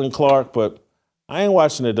with Caitlin Clark, but I ain't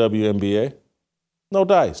watching the WNBA. No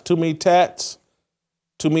dice. Too many tats.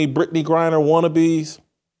 Too many Brittany Griner wannabes.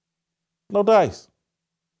 No dice.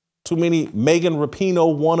 Too many Megan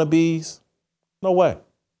Rapinoe wannabes. No way.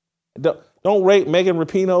 Don't rate Megan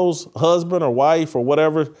Rapinoe's husband or wife or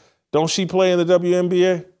whatever. Don't she play in the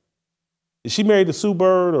WNBA? Is she married to Sue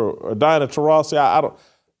Bird or Diana Taurasi? I don't.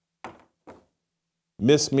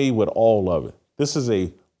 Miss me with all of it. This is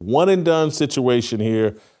a one and done situation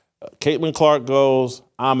here. Caitlin Clark goes,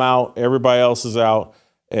 I'm out, everybody else is out,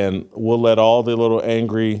 and we'll let all the little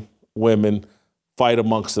angry women fight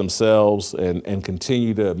amongst themselves and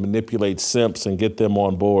continue to manipulate simps and get them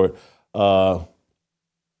on board.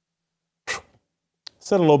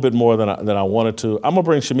 Said a little bit more than I wanted to. I'm going to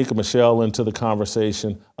bring Shemeka Michelle into the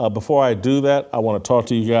conversation. Before I do that, I want to talk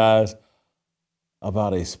to you guys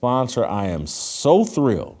about a sponsor I am so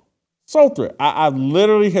thrilled. So thrilled. I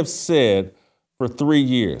literally have said for 3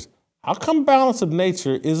 years, how come Balance of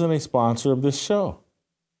Nature isn't a sponsor of this show?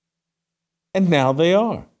 And now they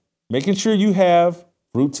are. Making sure you have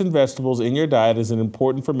fruits and vegetables in your diet is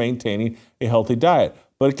important for maintaining a healthy diet,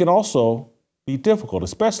 but it can also be difficult,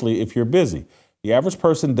 especially if you're busy. The average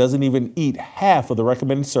person doesn't even eat half of the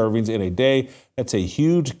recommended servings in a day. That's a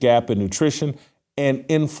huge gap in nutrition, and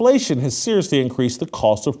inflation has seriously increased the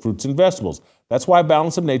cost of fruits and vegetables. That's why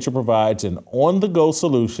Balance of Nature provides an on-the-go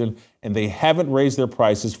solution, and they haven't raised their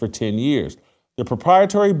prices for 10 years. Their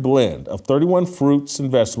proprietary blend of 31 fruits and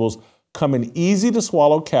vegetables come in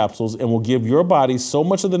easy-to-swallow capsules and will give your body so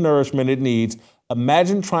much of the nourishment it needs.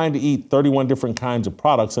 Imagine trying to eat 31 different kinds of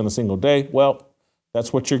products in a single day. Well,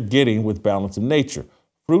 that's what you're getting with Balance of Nature.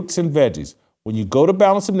 Fruits and veggies. When you go to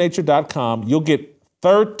balanceofnature.com, you'll get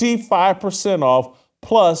 35% off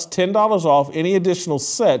plus $10 off any additional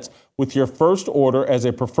sets with your first order as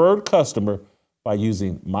a preferred customer by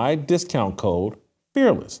using my discount code,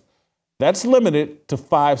 FEARLESS. That's limited to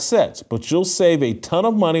 5 sets, but you'll save a ton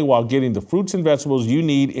of money while getting the fruits and vegetables you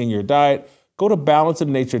need in your diet. Go to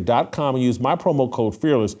balanceofnature.com and use my promo code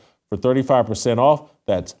FEARLESS for 35% off.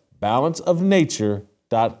 That's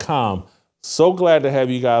balanceofnature.com. So glad to have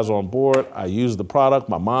you guys on board. I use the product.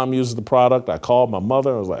 My mom uses the product. I called my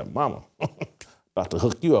mother. I was like, Mama, about to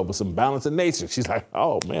hook you up with some Balance of Nature. She's like,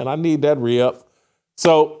 oh, man, I need that re-up.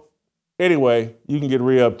 So anyway, you can get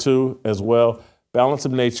re-up too as well.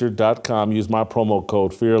 Balanceofnature.com. Use my promo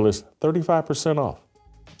code FEARLESS. 35% off.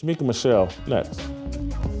 Shemeka Michelle next.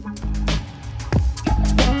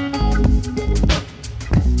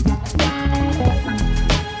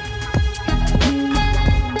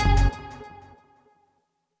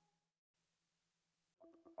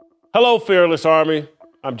 Hello, Fearless Army.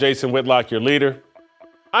 I'm Jason Whitlock, your leader.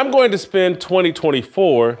 I'm going to spend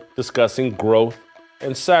 2024 discussing growth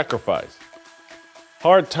and sacrifice.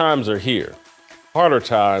 Hard times are here. Harder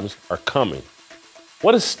times are coming.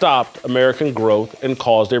 What has stopped American growth and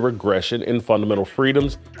caused a regression in fundamental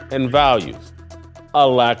freedoms and values? A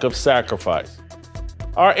lack of sacrifice.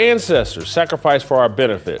 Our ancestors sacrificed for our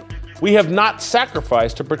benefit. We have not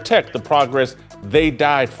sacrificed to protect the progress they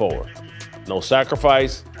died for. No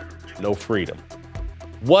sacrifice, no freedom.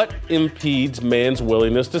 What impedes man's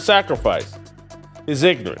willingness to sacrifice? His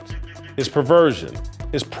ignorance, his perversion,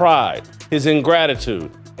 his pride, his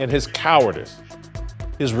ingratitude, and his cowardice,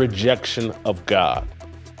 his rejection of God.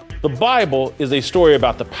 The Bible is a story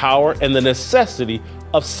about the power and the necessity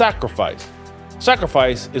of sacrifice.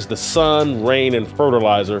 Sacrifice is the sun, rain, and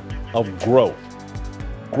fertilizer of growth.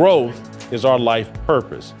 Growth is our life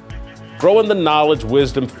purpose. Grow in the knowledge,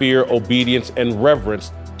 wisdom, fear, obedience, and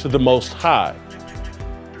reverence to the Most High.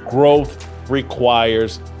 Growth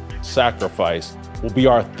requires sacrifice will be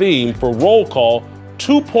our theme for Roll Call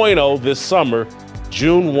 2.0 this summer,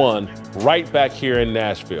 June 1, right back here in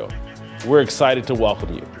Nashville. We're excited to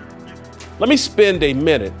welcome you. Let me spend a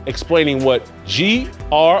minute explaining what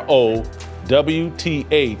GROWTH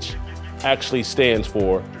actually stands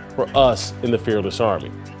for us in the Fearless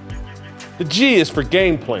Army. The G is for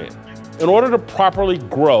game plan. In order to properly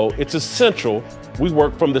grow, it's essential we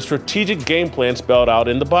work from the strategic game plan spelled out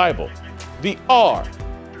in the Bible. The R,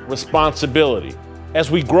 responsibility.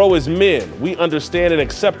 As we grow as men, we understand and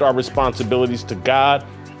accept our responsibilities to God,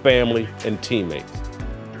 family, and teammates.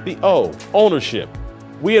 The O, ownership.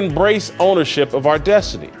 We embrace ownership of our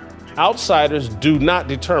destiny. Outsiders do not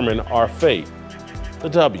determine our fate. The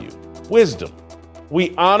W, wisdom.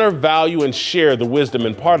 We honor, value, and share the wisdom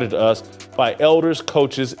imparted to us by elders,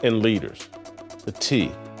 coaches, and leaders. The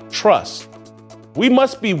T, trust. We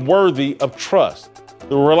must be worthy of trust.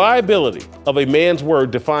 The reliability of a man's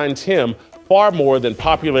word defines him far more than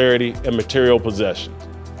popularity and material possessions.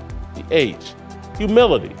 The H,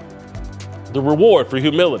 humility. The reward for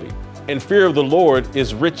humility and fear of the Lord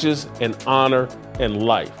is riches and honor and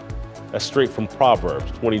life. That's straight from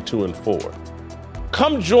Proverbs 22:4.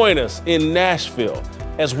 Come join us in Nashville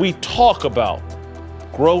as we talk about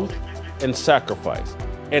growth and sacrifice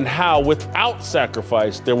and how without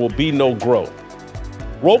sacrifice there will be no growth.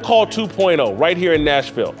 Roll Call 2.0 right here in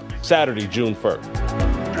Nashville, Saturday, June 1st.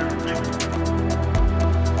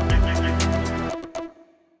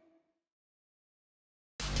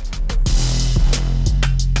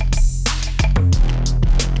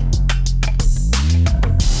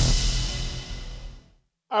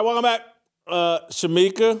 All right, welcome back.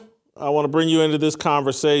 Shemeka, I want to bring you into this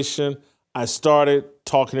conversation. I started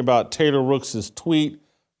talking about Taylor Rooks' tweet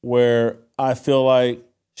where I feel like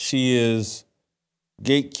she is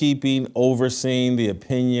gatekeeping, overseeing the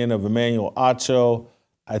opinion of Emmanuel Acho.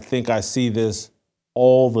 I think I see this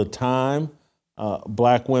all the time.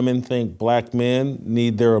 Black women think black men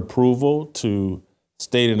need their approval to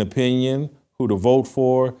state an opinion, who to vote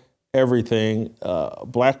for, everything.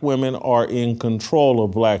 Black women are in control of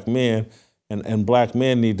black men, and black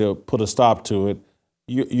men need to put a stop to it.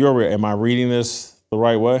 Am I reading this the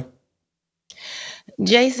right way?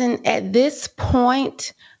 Jason, at this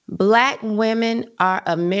point, Black women are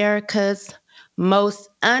America's most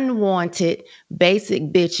unwanted basic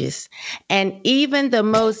bitches. And even the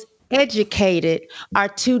most educated are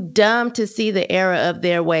too dumb to see the error of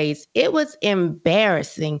their ways. It was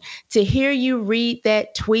embarrassing to hear you read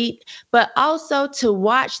that tweet, but also to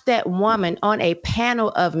watch that woman on a panel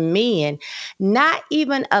of men not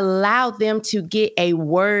even allow them to get a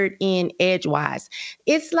word in edgewise.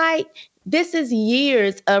 It's like, this is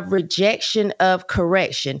years of rejection of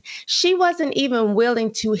correction. She wasn't even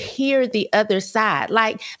willing to hear the other side.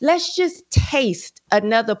 Like, let's just taste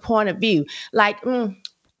another point of view. Like,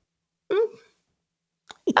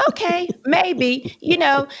 okay, maybe,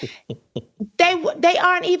 they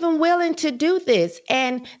aren't even willing to do this.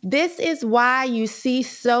 And this is why you see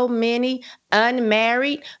so many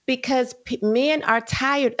unmarried, because men are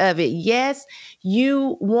tired of it. Yes,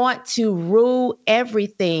 you want to rule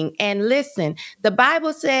everything. And listen, the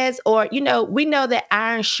Bible says, or, we know that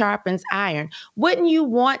iron sharpens iron. Wouldn't you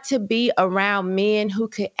want to be around men who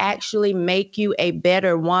could actually make you a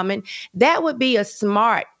better woman? That would be a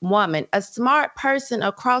smart woman. A smart person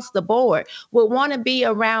across the board would want to be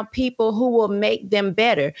around people who will make them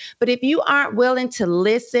better. But if you aren't willing to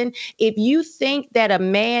listen, if you think that a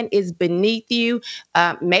man is beneath beneath you.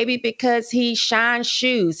 Maybe because he shines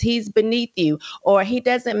shoes, he's beneath you. Or he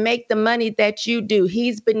doesn't make the money that you do,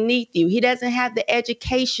 he's beneath you. He doesn't have the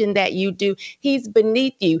education that you do, he's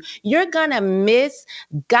beneath you. You're going to miss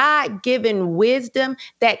God-given wisdom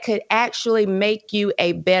that could actually make you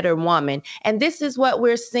a better woman. And this is what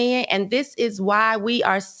we're seeing. And this is why we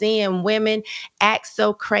are seeing women act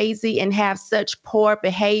so crazy and have such poor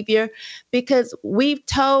behavior, because we've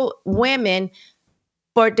told women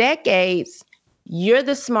for decades, you're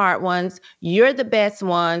the smart ones, you're the best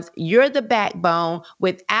ones, you're the backbone.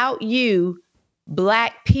 Without you,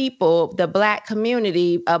 Black people, the Black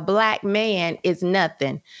community, a Black man is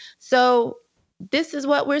nothing. So this is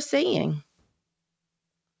what we're seeing.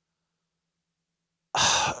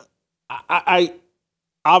 I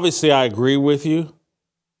obviously I agree with you,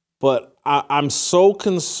 but I'm so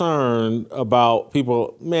concerned about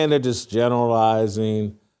people, man, they're just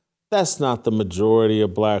generalizing. That's not the majority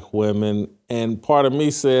of Black women. And part of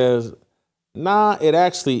me says, nah, it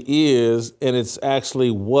actually is. And it's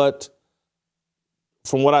actually what,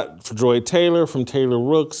 for Joy Taylor, from Taylor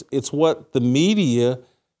Rooks, it's what the media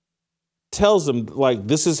tells them, like,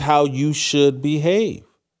 this is how you should behave.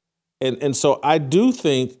 And so I do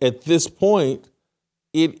think at this point,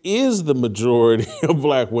 it is the majority of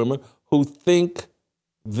Black women who think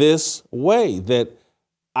this way, that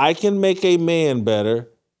I can make a man better.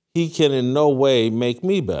 He can in no way make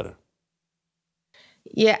me better.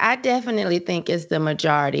 Yeah, I definitely think it's the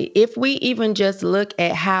majority. If we even just look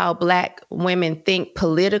at how Black women think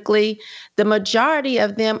politically, the majority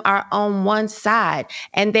of them are on one side,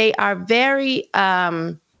 and they are very,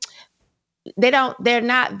 they're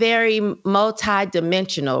not very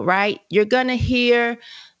multidimensional, right? You're going to hear,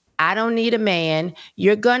 I don't need a man.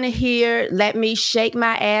 You're going to hear, let me shake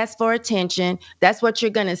my ass for attention. That's what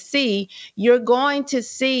you're going to see. You're going to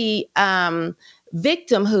see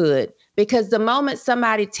victimhood, because the moment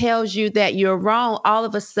somebody tells you that you're wrong, all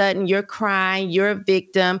of a sudden you're crying, you're a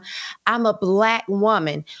victim. I'm a Black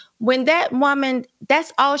woman. When that woman,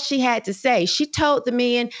 that's all she had to say. She told the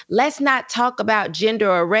men, let's not talk about gender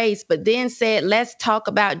or race, but then said, let's talk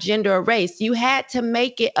about gender or race. You had to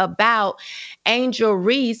make it about Angel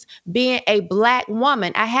Reese being a Black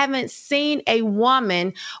woman. I haven't seen a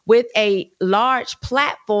woman with a large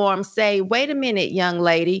platform say, wait a minute, young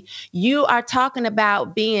lady, you are talking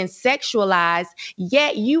about being sexualized,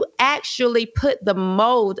 yet you actually put the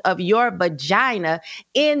mold of your vagina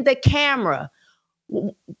in the camera.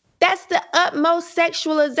 That's the utmost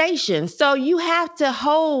sexualization. So you have to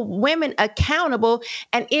hold women accountable.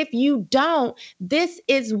 And if you don't, this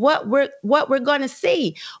is what we're going to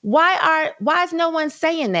see. Why is no one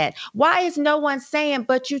saying that? Why is no one saying,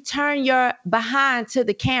 but you turn your behind to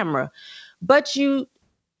the camera, but you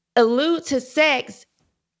allude to sex?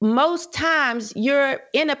 Most times you're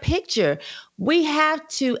in a picture. We have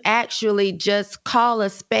to actually just call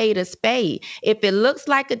a spade a spade. If it looks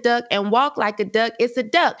like a duck and walk like a duck, it's a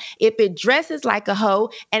duck. If it dresses like a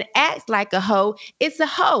hoe and acts like a hoe, it's a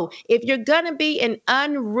hoe. If you're going to be an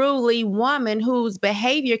unruly woman whose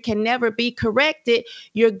behavior can never be corrected,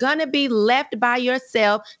 you're going to be left by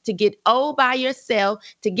yourself, to get old by yourself,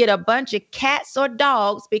 to get a bunch of cats or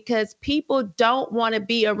dogs, because people don't want to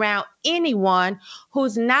be around anyone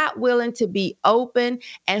who's not willing to be open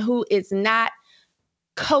and who is not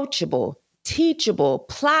coachable, teachable,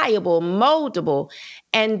 pliable, moldable.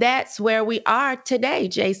 And that's where we are today,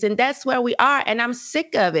 Jason. That's where we are. And I'm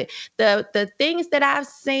sick of it. The things that I've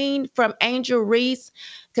seen from Angel Reese,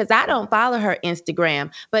 because I don't follow her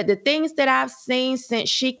Instagram, but the things that I've seen since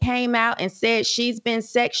she came out and said she's been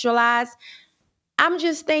sexualized, I'm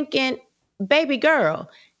just thinking, baby girl,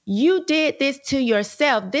 you did this to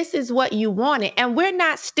yourself. This is what you wanted. And we're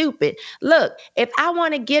not stupid. Look, if I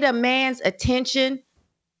want to get a man's attention,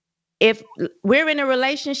 if we're in a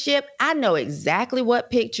relationship, I know exactly what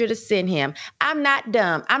picture to send him. I'm not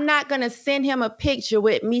dumb. I'm not going to send him a picture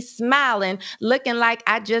with me smiling, looking like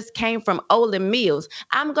I just came from Ole Mills.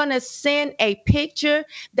 I'm going to send a picture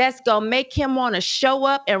that's going to make him want to show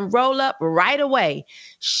up and roll up right away.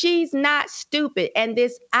 She's not stupid. And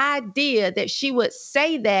this idea that she would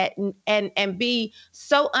say that and be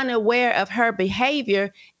so unaware of her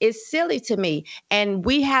behavior is silly to me. And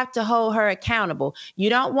we have to hold her accountable. You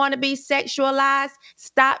don't want to be sexualized?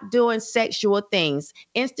 Stop doing sexual things.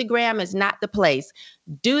 Instagram is not the place.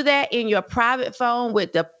 Do that in your private phone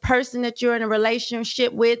with the person that you're in a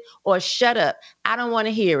relationship with, or shut up. I don't want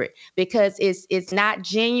to hear it, because it's not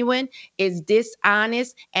genuine, it's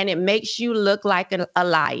dishonest, and it makes you look like a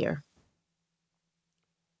liar.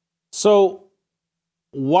 So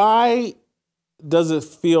why does it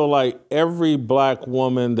feel like every Black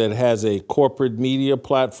woman that has a corporate media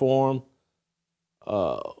platform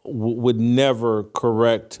would never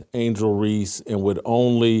correct Angel Reese and would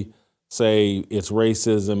only say it's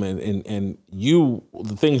racism, and you,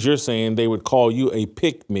 the things you're saying, they would call you a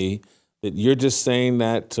pick-me, that you're just saying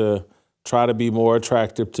that to try to be more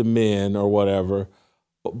attractive to men or whatever.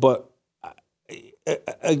 But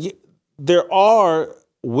there are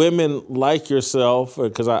women like yourself,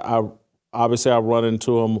 because I obviously I run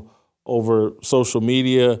into them over social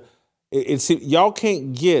media. Y'all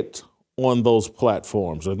can't get on those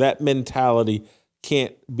platforms, or that mentality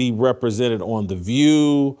can't be represented on The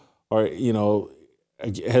View, or, you know,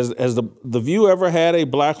 has the View ever had a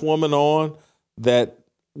black woman on that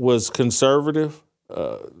was conservative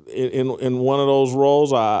in one of those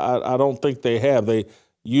roles? I don't think they have. They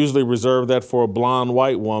usually reserve that for a blonde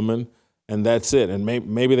white woman, and that's it. And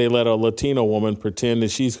maybe they let a Latino woman pretend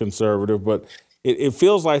that she's conservative, but it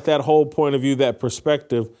feels like that whole point of view, that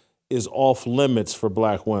perspective, is off limits for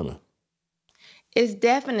black women. It's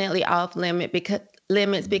definitely off limits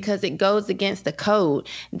because it goes against the code.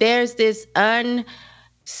 There's this unsaid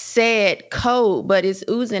code, but it's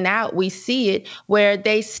oozing out. We see it where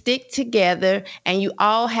they stick together and you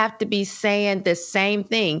all have to be saying the same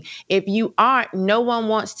thing. If you aren't, no one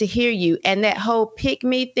wants to hear you. And that whole pick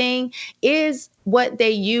me thing is what they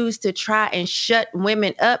use to try and shut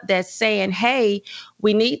women up, that's saying, hey,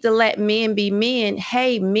 we need to let men be men.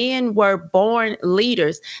 Hey, men were born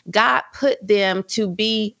leaders. God put them to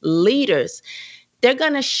be leaders. They're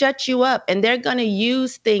going to shut you up, and they're going to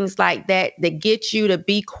use things like that to get you to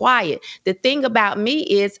be quiet. The thing about me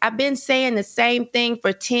is I've been saying the same thing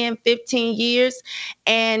for 10, 15 years,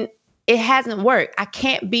 and it hasn't worked. I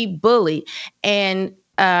can't be bullied. And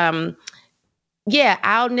yeah,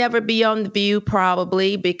 I'll never be on The View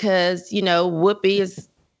probably because, you know, Whoopi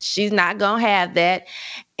she's not going to have that.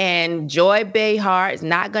 And Joy Behar is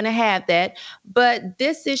not going to have that. But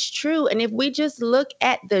this is true. And if we just look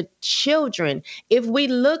at the children, if we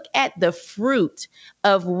look at the fruit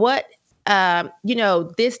of what, you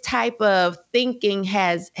know, this type of thinking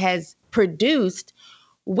has produced,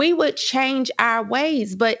 we would change our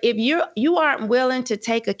ways. But if you aren't willing to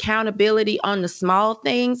take accountability on the small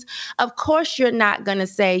things, of course you're not going to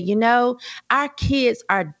say, you know, our kids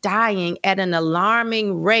are dying at an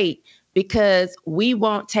alarming rate because we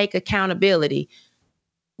won't take accountability.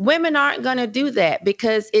 Women aren't going to do that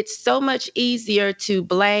because it's so much easier to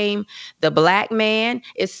blame the black man.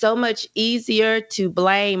 It's so much easier to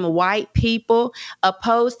blame white people,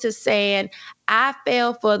 opposed to saying, I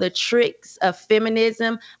fell for the tricks of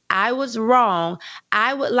feminism. I was wrong.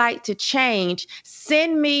 I would like to change.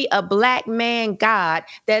 Send me a black man God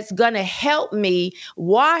that's going to help me,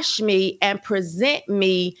 wash me, and present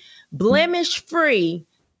me blemish-free.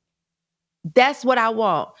 That's what I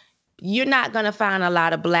want. You're not going to find a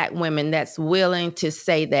lot of black women that's willing to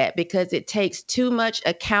say that because it takes too much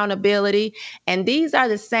accountability. And these are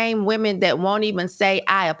the same women that won't even say,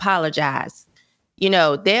 I apologize. You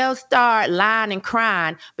know, they'll start lying and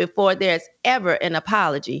crying before there's ever an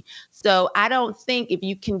apology. So I don't think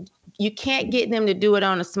you can't get them to do it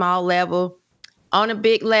on a small level. On a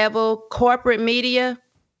big level, corporate media,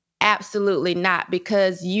 absolutely not,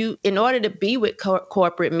 because in order to be with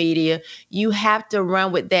corporate media, you have to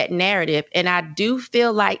run with that narrative. And I do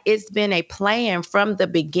feel like it's been a plan from the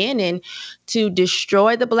beginning to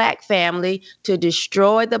destroy the black family, to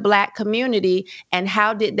destroy the black community. And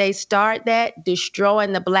how did they start that?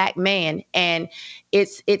 Destroying the black man. And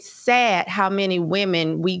it's sad how many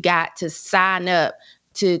women we got to sign up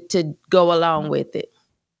to go along with it.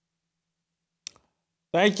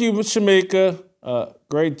 Thank you, Shemeka.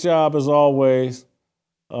 Great job as always.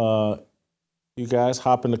 You guys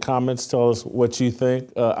hop in the comments, tell us what you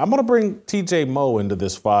think. I'm gonna bring T.J. Moe into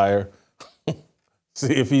this fire,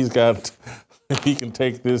 see if he can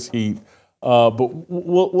take this heat. But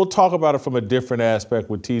we'll talk about it from a different aspect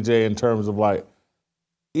with T.J. in terms of like,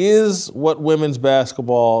 is what women's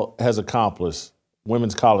basketball has accomplished,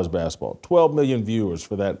 women's college basketball, 12 million viewers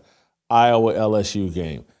for that Iowa-LSU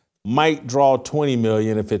game. Might draw 20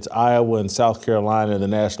 million if it's Iowa and South Carolina in the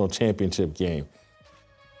national championship game.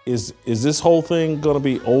 Is this whole thing going to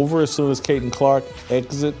be over as soon as Caitlin Clark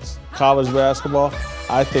exits college basketball?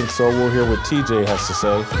 I think so. We'll hear what TJ has to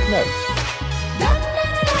say next.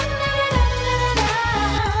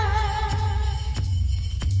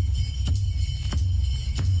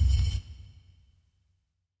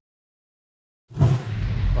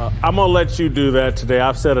 I'm going to let you do that today.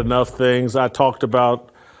 I've said enough things. I talked about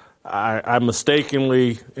I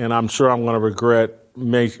mistakenly, and I'm sure I'm going to regret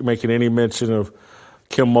making any mention of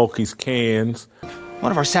Kim Mulkey's cans.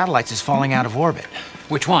 One of our satellites is falling out of orbit.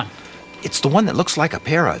 Which one? It's the one that looks like a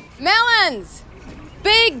pair of melons.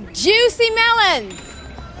 big, juicy melons.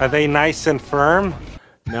 Are they nice and firm?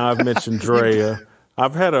 Now I've mentioned Drea.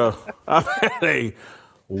 I've had a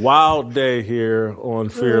wild day here on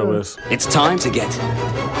Fearless. It's time to get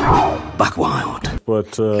buck wild.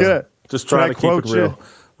 But just trying to keep it real.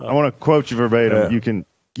 I want to quote you verbatim. Yeah.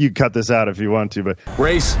 You cut this out if you want to, but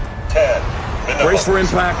race 10. Race for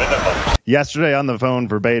impact. Yesterday on the phone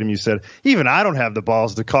verbatim, you said, even I don't have the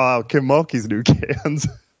balls to call out Kim Mulkey's new cans.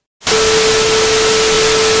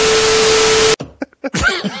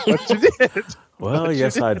 But you did. Well,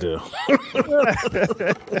 yes, I do.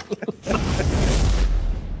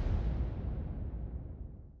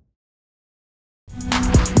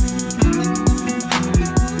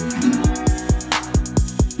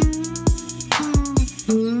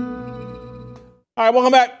 All right,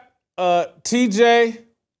 welcome back. TJ,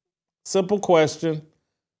 simple question.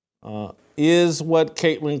 Is what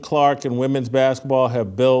Caitlin Clark and women's basketball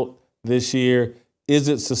have built this year, is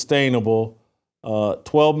it sustainable?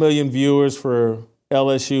 12 million viewers for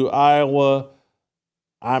LSU, Iowa.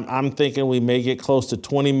 I'm thinking we may get close to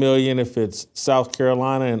 20 million if it's South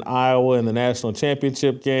Carolina and Iowa in the national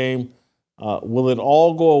championship game. Will it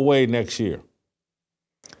all go away next year?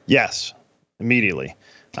 Yes, immediately.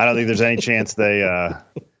 I don't think there's any chance they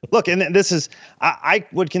look. And this is, I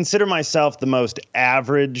would consider myself the most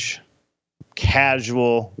average,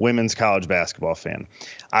 casual women's college basketball fan.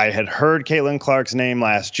 I had heard Caitlin Clark's name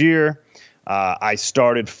last year. I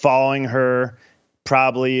started following her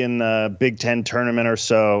probably in the Big Ten tournament or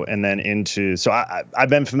so, and then so I've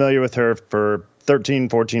been familiar with her for 13,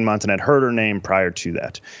 14 months and had heard her name prior to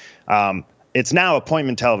that. It's now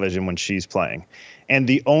appointment television when she's playing. And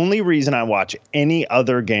the only reason I watch any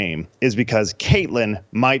other game is because Caitlin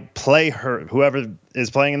might play whoever is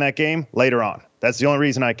playing in that game later on. That's the only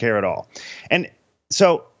reason I care at all. And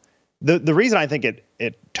so the reason I think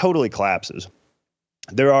it totally collapses,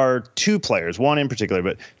 there are two players, one in particular,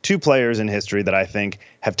 but two players in history that I think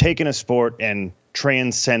have taken a sport and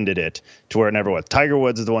transcended it to where it never was. Tiger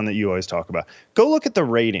Woods is the one that you always talk about. Go look at the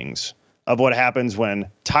ratings of what happens when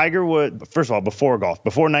Tiger Woods, first of all, before golf,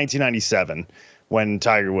 before 1997, when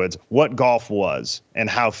Tiger Woods, what golf was and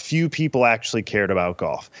how few people actually cared about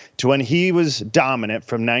golf, to when he was dominant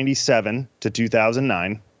from 97 to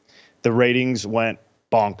 2009, the ratings went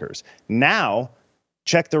bonkers. Now,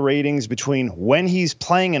 check the ratings between when he's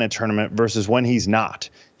playing in a tournament versus when he's not.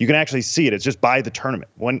 You can actually see it. It's just by the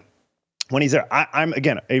tournament. When he's there, I'm,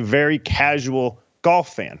 again, a very casual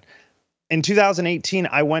golf fan. In 2018,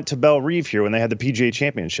 I went to Belle Reve here when they had the PGA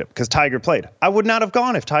Championship because Tiger played. I would not have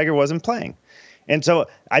gone if Tiger wasn't playing. And so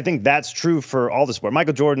I think that's true for all the sport.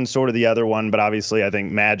 Michael Jordan's sort of the other one, but obviously I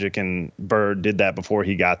think Magic and Bird did that before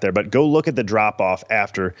he got there. But go look at the drop-off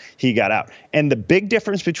after he got out. And the big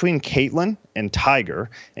difference between Caitlin and Tiger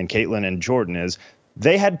and Caitlin and Jordan is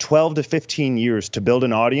they had 12 to 15 years to build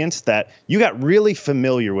an audience that you got really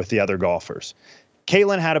familiar with the other golfers.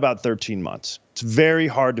 Caitlin had about 13 months. It's very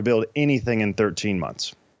hard to build anything in 13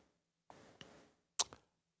 months.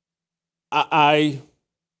 I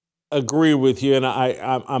agree with you, and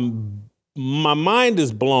I'm my mind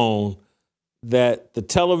is blown that the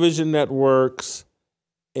television networks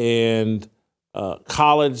and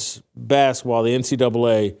college basketball, the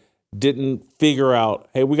NCAA, didn't figure out,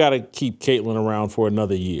 hey, we got to keep Caitlin around for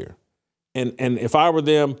another year. And if I were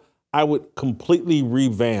them, I would completely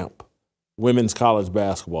revamp women's college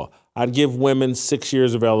basketball. I'd give women 6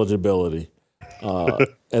 years of eligibility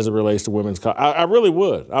as it relates to women's college. I really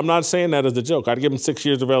would. I'm not saying that as a joke. I'd give them 6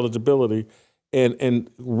 years of eligibility and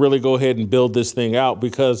really go ahead and build this thing out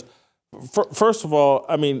because, first of all,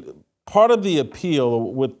 I mean, part of the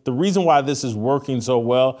appeal with the reason why this is working so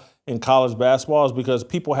well in college basketball is because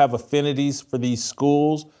people have affinities for these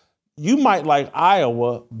schools. You might like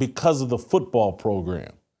Iowa because of the football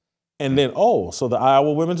program. And then, so the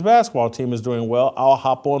Iowa women's basketball team is doing well. I'll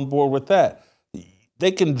hop on board with that.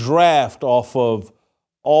 They can draft off of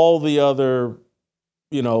all the other,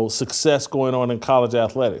 success going on in college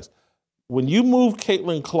athletics. When you move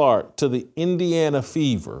Caitlin Clark to the Indiana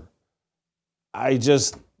Fever,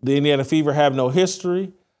 the Indiana Fever have no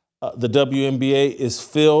history. The WNBA is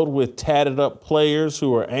filled with tatted up players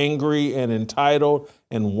who are angry and entitled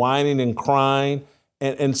and whining and crying.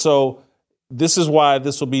 And so this is why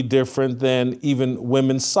this will be different than even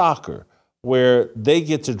women's soccer, where they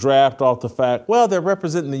get to draft off the fact, well, they're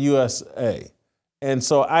representing the USA. And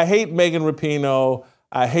so I hate Megan Rapinoe.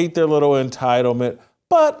 I hate their little entitlement,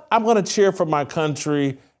 but I'm going to cheer for my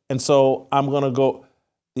country. And so I'm going to go.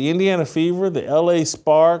 The Indiana Fever, the LA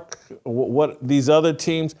Spark, what these other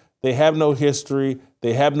teams, they have no history.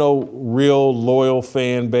 They have no real loyal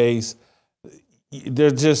fan base.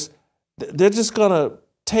 They're they're just going to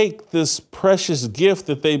take this precious gift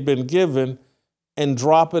that they've been given and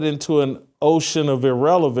drop it into an ocean of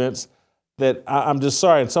irrelevance that I'm just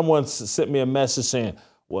sorry. And someone sent me a message saying,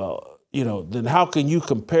 well, then how can you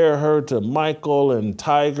compare her to Michael and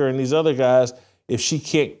Tiger and these other guys if she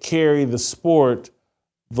can't carry the sport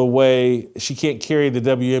the way she can't carry the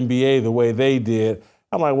WNBA the way they did?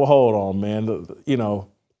 I'm like, well, hold on, man.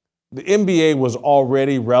 The NBA was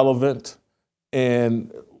already relevant,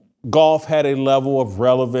 and golf had a level of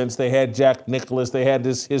relevance. They had Jack Nicklaus. They had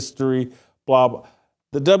this history, blah, blah.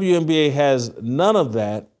 The WNBA has none of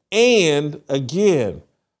that. And again,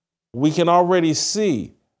 we can already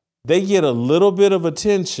see they get a little bit of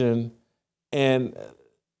attention, and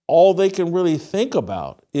all they can really think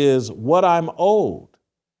about is what I'm owed.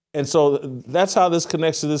 And so that's how this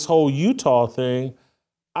connects to this whole Utah thing.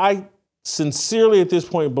 I sincerely at this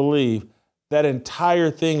point believe that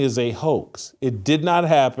entire thing is a hoax. It did not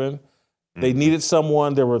happen. They needed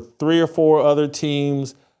someone. There were 3 or 4 other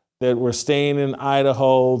teams that were staying in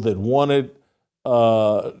Idaho that wanted,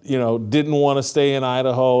 didn't want to stay in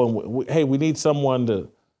Idaho. And we need someone to,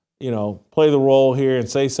 play the role here and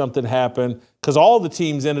say something happened, because all the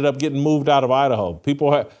teams ended up getting moved out of Idaho.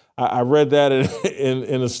 I read that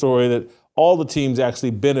in a story that all the teams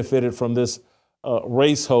actually benefited from this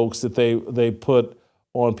race hoax that they put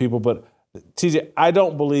on people. But TJ, I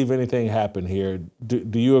don't believe anything happened here.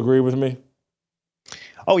 Do you agree with me?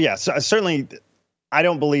 Oh, yeah. So, certainly, I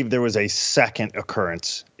don't believe there was a second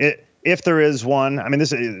occurrence. If there is one, I mean,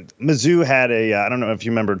 Mizzou had I don't know if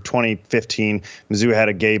you remember 2015, Mizzou had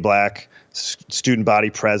a gay black student body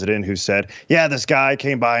president who said, yeah, this guy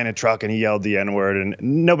came by in a truck and he yelled the N-word, and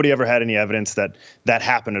nobody ever had any evidence that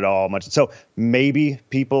happened at all much. So maybe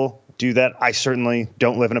people do that. I certainly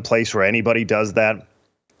don't live in a place where anybody does that.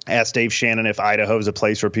 Ask Dave Shannon if Idaho is a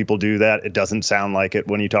place where people do that. It doesn't sound like it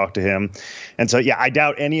when you talk to him. And so, yeah, I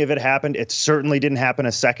doubt any of it happened. It certainly didn't happen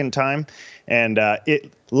a second time. And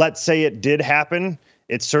let's say it did happen.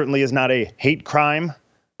 It certainly is not a hate crime.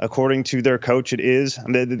 According to their coach, it is.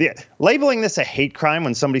 Labeling this a hate crime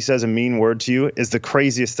when somebody says a mean word to you is the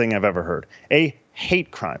craziest thing I've ever heard. A hate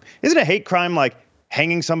crime. Isn't a hate crime like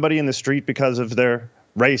hanging somebody in the street because of their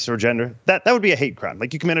race or gender? That would be a hate crime.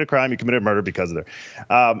 Like, you committed a crime, you committed murder because of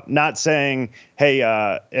their. Not saying, hey,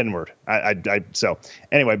 N-word. So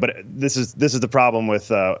anyway, but this is the problem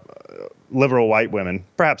with liberal white women,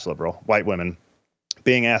 perhaps liberal white women,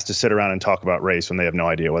 being asked to sit around and talk about race when they have no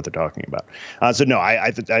idea what they're talking about. So no,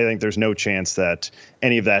 I think there's no chance that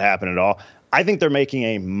any of that happened at all. I think they're making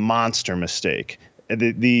a monster mistake.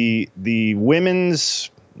 The women's,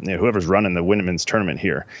 whoever's running the women's tournament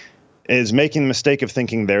here, is making the mistake of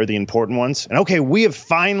thinking they're the important ones. And okay, we have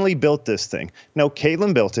finally built this thing. No,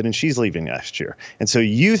 Caitlin built it and she's leaving next year. And so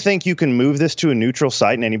you think you can move this to a neutral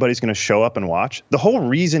site and anybody's going to show up and watch? The whole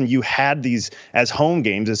reason you had these as home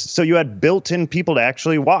games is so you had built-in people to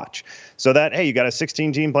actually watch. So that, hey, you got a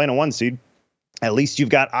 16 team playing a 1 seed. At least you've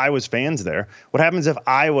got Iowa's fans there. What happens if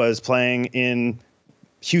Iowa is playing in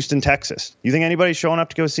Houston, Texas? You think anybody's showing up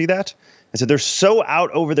to go see that? And so they're so out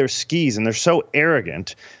over their skis and they're so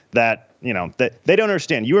arrogant that, that they don't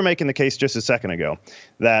understand. You were making the case just a second ago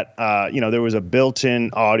that, there was a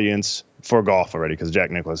built-in audience for golf already because of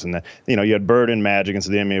Jack Nicklaus, and that, you had Bird and Magic, and so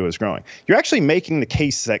the NBA was growing. You're actually making the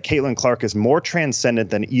case that Caitlin Clark is more transcendent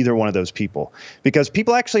than either one of those people, because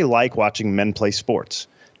people actually like watching men play sports.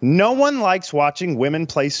 No one likes watching women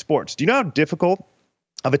play sports. Do you know how difficult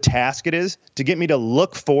of a task it is to get me to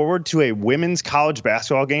look forward to a women's college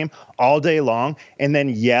basketball game all day long and then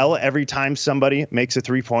yell every time somebody makes a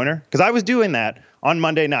three-pointer? Because I was doing that on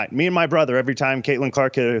Monday night. Me and my brother, every time Caitlin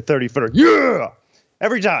Clark hit a 30-footer, yeah!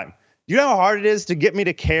 Every time. Do you know how hard it is to get me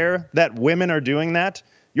to care that women are doing that?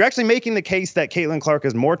 You're actually making the case that Caitlin Clark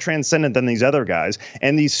is more transcendent than these other guys,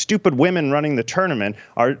 and these stupid women running the tournament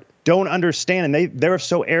don't understand, and they're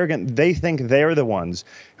so arrogant, they think they're the ones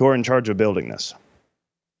who are in charge of building this.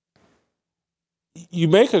 You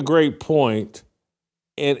make a great point,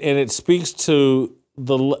 and it speaks to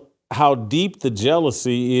how deep the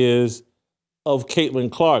jealousy is of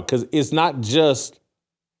Caitlin Clark, because it's not just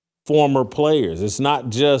former players. It's not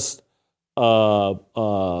just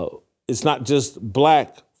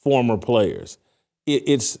black former players.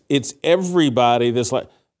 It's everybody that's like,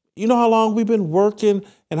 you know how long we've been working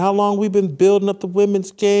and how long we've been building up the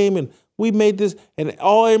women's game, and we made this, and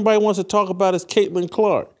all anybody wants to talk about is Caitlin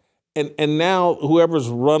Clark. And now whoever's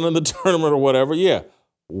running the tournament or whatever,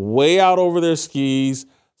 way out over their skis,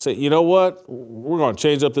 say, you know what, we're going to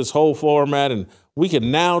change up this whole format, and we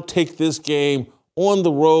can now take this game on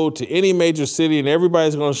the road to any major city, and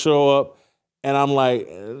everybody's going to show up. And I'm like,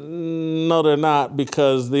 no, they're not,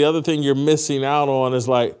 because the other thing you're missing out on is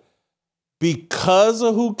like, because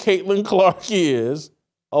of who Caitlin Clark is,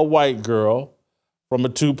 a white girl from a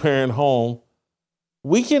two-parent home,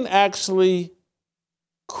 we can actually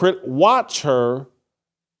watch her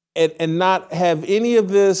and not have any of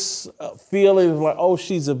this feeling like, oh,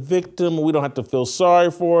 she's a victim. We don't have to feel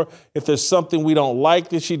sorry for her. If there's something we don't like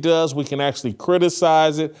that she does, we can actually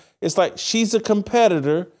criticize it. It's like she's a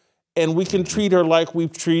competitor, and we can treat her like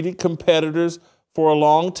we've treated competitors for a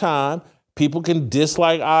long time. People can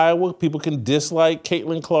dislike Iowa. People can dislike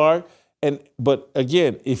Caitlin Clark. But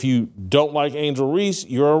again, if you don't like Angel Reese,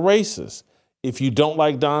 you're a racist. If you don't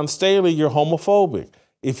like Don Staley, you're homophobic.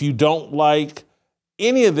 If you don't like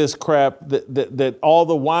any of this crap, that all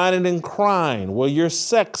the whining and crying, well, you're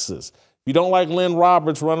sexist. If you don't like Lynn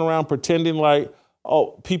Roberts running around pretending like,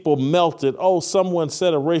 oh, people melted. Oh, someone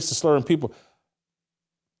said a racist slur and people.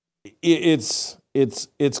 I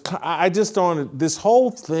just don't, this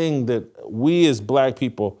whole thing that we as black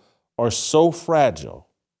people are so fragile.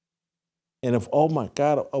 And if, oh my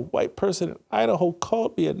God, a white person in Idaho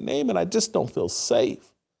called me a name and I just don't feel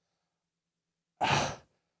safe.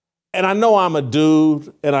 And I know I'm a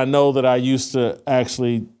dude, and I know that I used to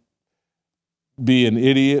actually be an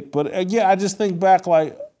idiot. But again, I just think back,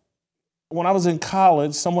 like, when I was in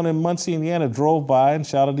college, someone in Muncie, Indiana drove by and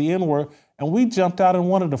shouted the N-word, and we jumped out and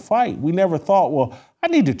wanted to fight. We never thought, well, I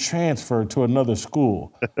need to transfer to another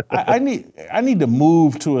school. I need to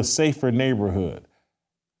move to a safer neighborhood.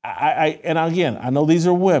 And again, I know these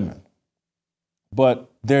are women, but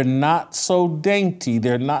they're not so dainty,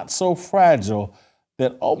 they're not so fragile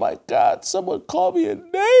that, oh my God, someone called me a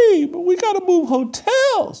name, but we got to move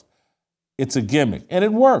hotels. It's a gimmick, and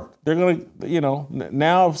it worked. They're going to,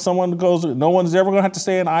 now if someone goes, no one's ever going to have to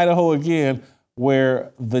stay in Idaho again,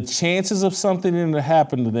 where the chances of something to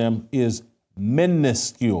happen to them is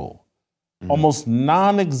minuscule, almost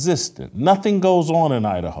non-existent. Nothing goes on in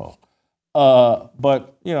Idaho.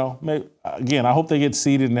 But, maybe, again, I hope they get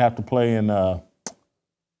seeded and have to play in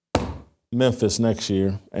Memphis next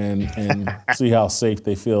year and see how safe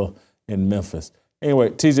they feel in Memphis.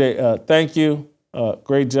 Anyway, TJ, thank you.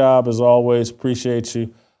 Great job as always. Appreciate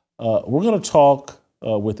you. We're going to talk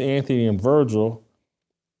with Anthony and Virgil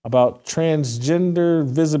about Transgender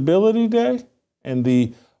Visibility Day and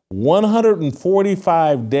the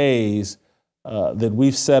 145 days that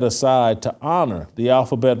we've set aside to honor the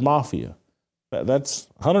Alphabet Mafia. That's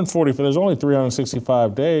 140. There's only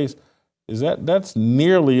 365 days. That's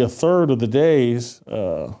nearly a third of the days,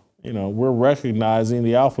 we're recognizing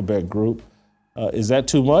the Alphabet Group. Is that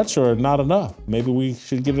too much or not enough? Maybe we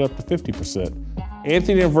should get it up to 50%.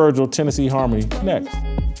 Anthony and Virgil, Tennessee Harmony, next.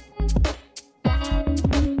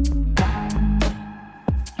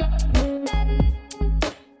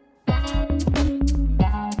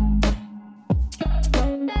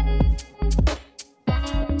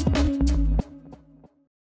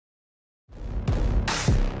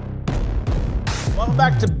 Welcome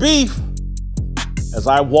back to Beef, as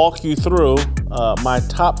I walk you through my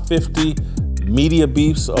top 50 media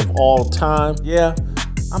beefs of all time. Yeah,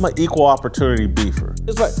 I'm an equal opportunity beefer.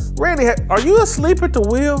 It's like, Randy, are you asleep at the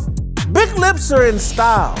wheel? Big lips are in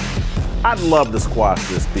style. I'd love to squash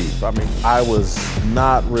this beef. I mean, I was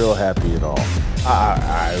not real happy at all.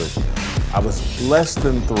 I was less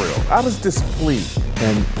than thrilled. I was displeased.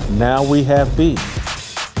 And now we have beef.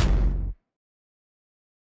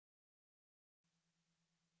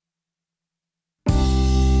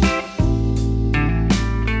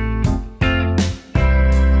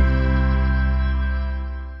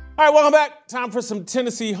 All right, welcome back. Time for some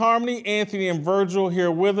Tennessee Harmony. Anthony and Virgil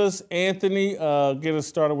here with us. Anthony, get us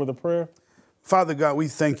started with a prayer. Father God, we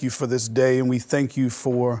thank you for this day, and we thank you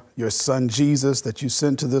for your son, Jesus, that you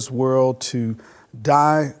sent to this world to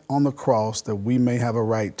die on the cross that we may have a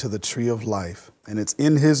right to the tree of life. And it's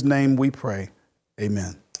in his name we pray.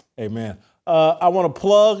 Amen. Amen. I want to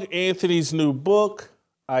plug Anthony's new book,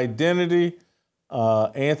 Identity.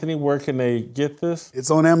 Anthony, where can they get this?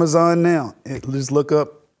 It's on Amazon now. Just look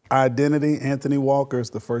up Identity. Anthony Walker is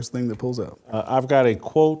the first thing that pulls out. I've got a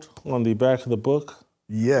quote on the back of the book.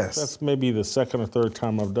 Yes. That's maybe the second or third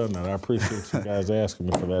time I've done that. I appreciate you guys asking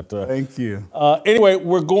me for that. Thank you. Anyway,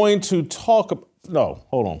 we're going to talk. No,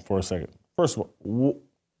 hold on for a second. First of all,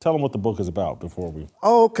 tell them what the book is about before we.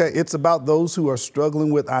 Oh, okay. It's about those who are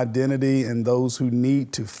struggling with identity and those who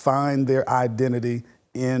need to find their identity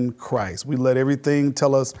in Christ. We let everything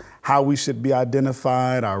tell us how we should be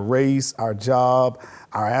identified, our race, our job,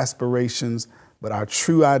 our aspirations, but our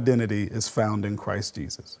true identity is found in Christ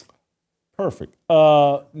Jesus. Perfect.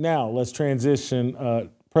 Now let's transition.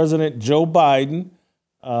 President Joe Biden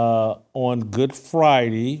on Good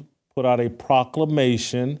Friday put out a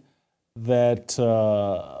proclamation that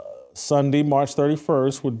Sunday, March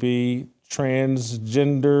 31st, would be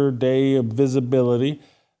Transgender Day of Visibility.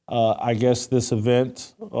 I guess this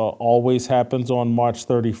event always happens on March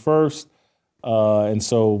 31st. And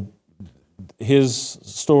so his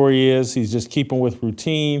story is he's just keeping with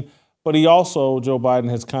routine. But he also, Joe Biden,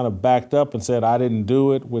 has kind of backed up and said, I didn't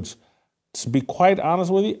do it, which, to be quite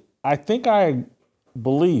honest with you, I think I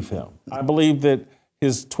believe him. I believe that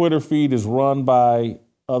his Twitter feed is run by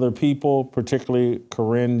other people, particularly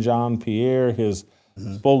Corinne Jean-Pierre, his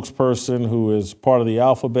spokesperson, who is part of the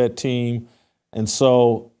Alphabet team. And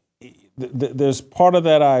so there's part of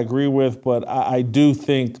that I agree with, but I do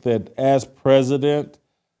think that as president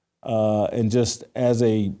and just as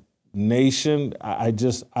a nation,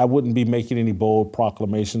 I wouldn't be making any bold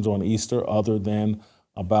proclamations on Easter other than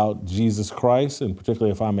about Jesus Christ, and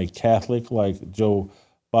particularly if I'm a Catholic like Joe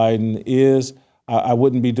Biden is, I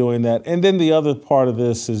wouldn't be doing that. And then the other part of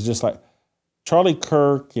this is just like Charlie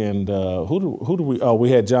Kirk and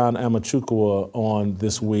we had John Amachukwu on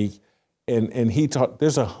this week, and he talked,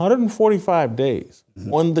 there's 145 days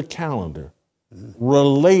on the calendar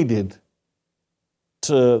related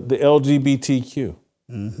to the LGBTQ.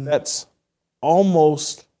 That's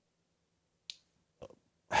almost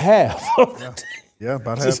half. Yeah,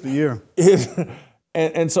 about half the year.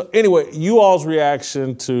 And so anyway, you all's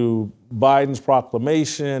reaction to Biden's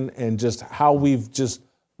proclamation and just how we've just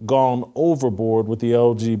gone overboard with the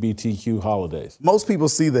LGBTQ holidays. Most people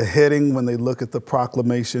see the heading when they look at the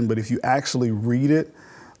proclamation, but if you actually read it,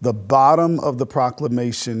 the bottom of the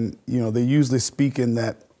proclamation, they usually speak in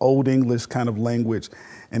that Old English kind of language,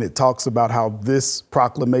 and it talks about how this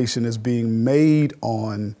proclamation is being made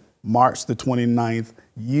on March the 29th,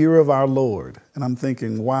 year of our Lord. And I'm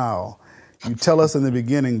thinking, wow, you tell us in the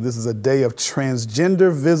beginning this is a day of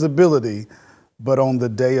transgender visibility, but on the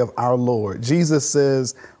day of our Lord. Jesus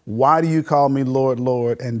says, why do you call me Lord,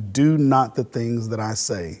 Lord, and do not the things that I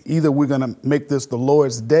say? Either we're going to make this the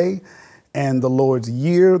Lord's day and the Lord's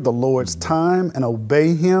year, the Lord's time, and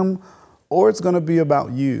obey him, or it's going to be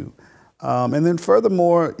about you. And then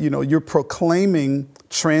furthermore, you're proclaiming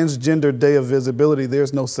Transgender Day of Visibility.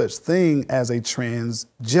 There's no such thing as a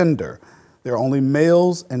transgender. There are only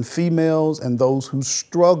males and females and those who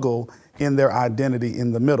struggle in their identity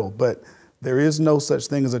in the middle. But there is no such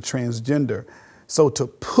thing as a transgender. So to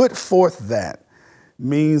put forth that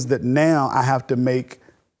means that now I have to make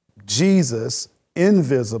Jesus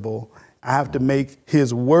invisible. I have to make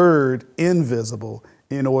his word invisible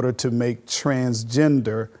in order to make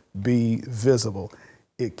transgender be visible.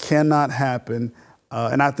 It cannot happen.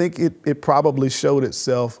 And I think it probably showed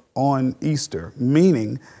itself on Easter,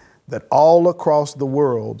 meaning that all across the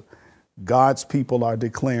world, God's people are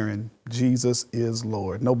declaring Jesus is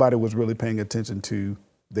Lord. Nobody was really paying attention to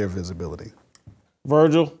their visibility.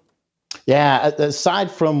 Virgil? Yeah,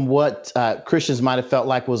 aside from what Christians might have felt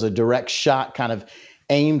like was a direct shot kind of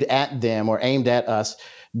aimed at them or aimed at us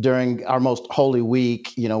during our most holy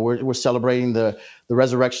week, we're celebrating the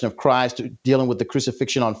resurrection of Christ, dealing with the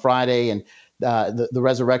crucifixion on Friday and the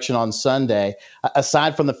resurrection on Sunday.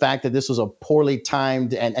 Aside from the fact that this was a poorly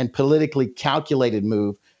timed and politically calculated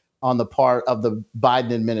move on the part of the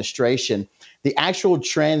Biden administration, the actual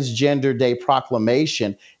Transgender Day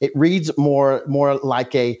proclamation, it reads more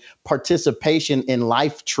like a participation in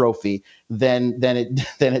life trophy than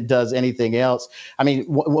it does anything else. I mean,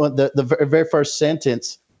 the very first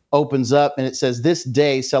sentence opens up and it says, "This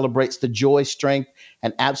day celebrates the joy, strength,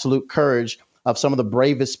 and absolute courage of some of the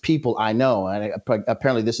bravest people I know." And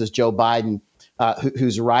apparently this is Joe Biden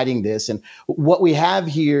who's writing this. And what we have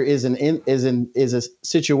here is a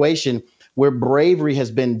situation where bravery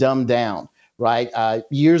has been dumbed down. Right.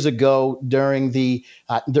 Years ago, during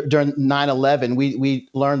 9/11, we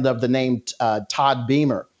learned of the name Todd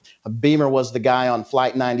Beamer. Beamer was the guy on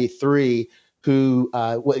Flight 93 who,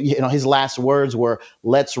 his last words were,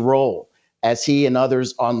 "Let's roll," as he and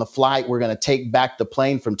others on the flight were going to take back the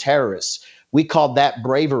plane from terrorists. We called that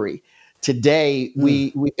bravery. Today,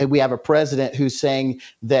 we have a president who's saying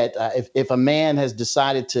that if a man has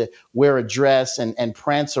decided to wear a dress and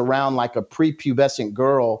prance around like a prepubescent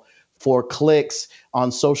girl for clicks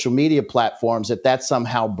on social media platforms, that's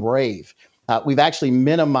somehow brave. We've actually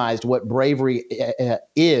minimized what bravery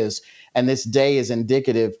is, and this day is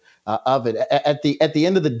indicative of it. At the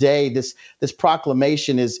end of the day, this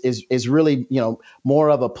proclamation is really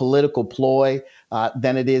more of a political ploy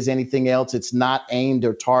than it is anything else. It's not aimed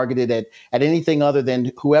or targeted at anything other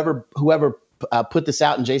than whoever put this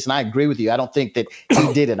out, and Jason, I agree with you. I don't think that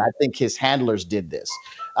he did it. I think his handlers did this.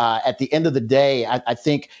 At the end of the day, I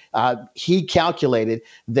think he calculated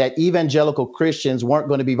that evangelical Christians weren't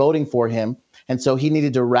going to be voting for him. And so he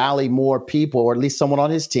needed to rally more people, or at least someone on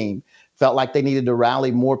his team felt like they needed to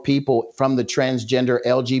rally more people from the transgender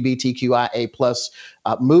LGBTQIA plus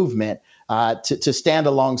movement to stand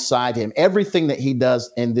alongside him. Everything that he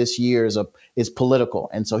does in this year is political.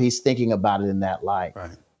 And so he's thinking about it in that light.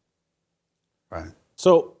 Right. Right.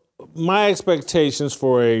 So my expectations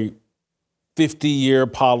for a 50-year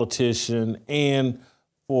politician and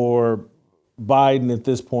for Biden at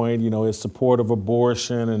this point, his support of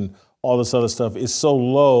abortion and all this other stuff is so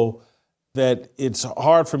low that it's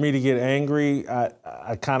hard for me to get angry.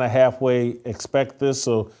 I kind of halfway expect this.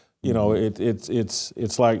 So,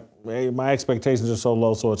 it's like, hey, my expectations are so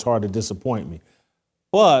low, so it's hard to disappoint me.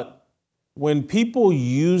 But when people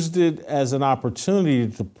used it as an opportunity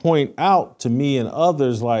to point out to me and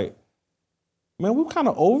others, like, man, we kind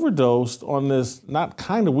of overdosed on this. Not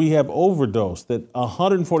kind of, we have overdosed. That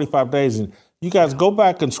 145 days, and you guys go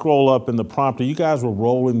back and scroll up in the prompter. You guys were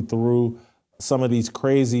rolling through some of these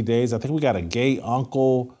crazy days. I think we got a gay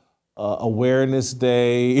uncle awareness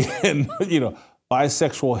day, and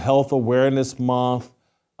bisexual health awareness month,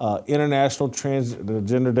 International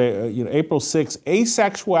Transgender Day. April 6th,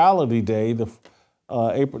 asexuality day.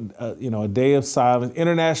 A day of silence.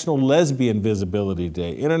 International Lesbian Visibility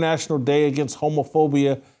Day. International Day Against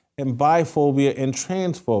Homophobia and Biphobia and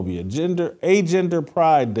Transphobia. Agender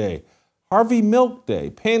Pride Day. Harvey Milk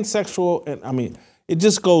Day. Pansexual, and it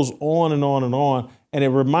just goes on and on and on. And it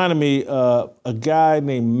reminded me a guy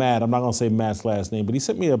named Matt. I'm not going to say Matt's last name, but he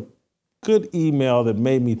sent me a good email that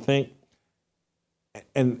made me think.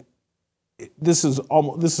 And this is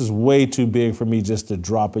way too big for me just to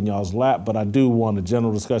drop in y'all's lap, but I do want a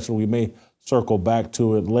general discussion. We may circle back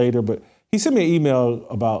to it later. But he sent me an email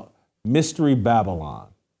about Mystery Babylon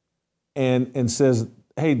and says,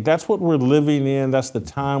 hey, that's what we're living in. That's the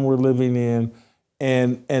time we're living in.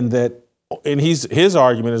 And his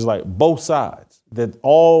argument is like both sides, that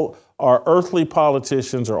all our earthly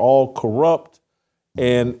politicians are all corrupt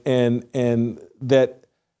and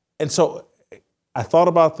so I thought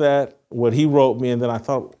about that, what he wrote me, and then I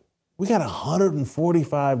thought, we got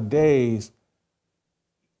 145 days.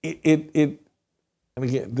 And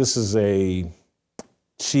again, this is a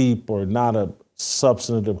cheap or not a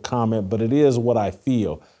substantive comment, but it is what I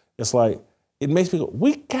feel. It's like, it makes me go,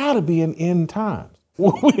 we gotta be in end times.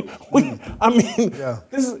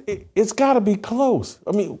 It's gotta be close.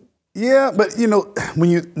 Yeah, but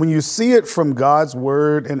when you see it from God's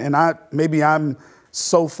word, and I'm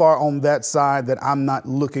so far on that side that I'm not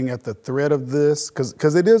looking at the threat of this,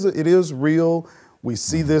 because it is real. We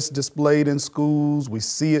see this displayed in schools. We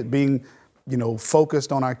see it being,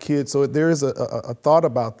 focused on our kids. So there is a thought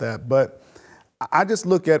about that. But I just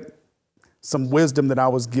look at some wisdom that I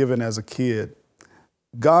was given as a kid.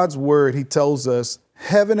 God's word, he tells us,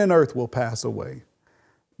 heaven and earth will pass away,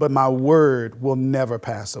 but my word will never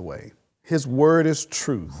pass away. His word is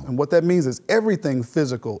truth. And what that means is everything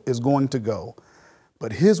physical is going to go,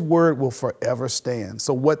 but his word will forever stand.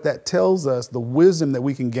 So what that tells us, the wisdom that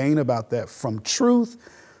we can gain about that from truth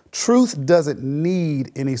doesn't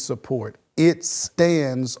need any support. It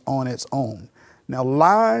stands on its own. Now,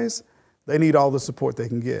 lies, they need all the support they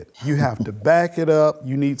can get. You have to back it up.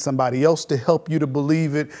 You need somebody else to help you to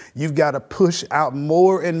believe it. You've got to push out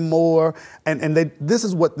more and more. And this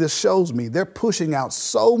is what this shows me. They're pushing out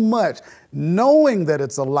so much, knowing that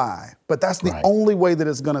it's a lie, but that's the only way that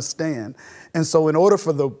it's going to stand. And so in order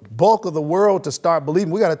for the bulk of the world to start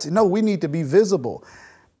believing, we need to be visible.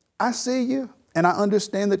 I see you, and I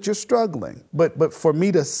understand that you're struggling. But for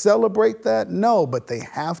me to celebrate that, no, but they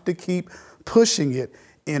have to keep pushing it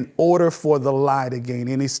in order for the lie to gain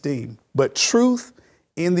any steam. But truth,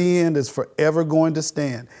 in the end, is forever going to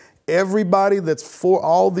stand. Everybody that's for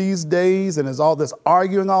all these days and is all this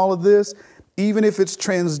arguing all of this, even if it's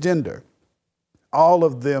transgender, all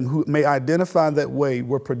of them who may identify that way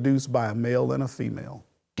were produced by a male and a female.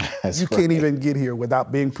 You can't even get here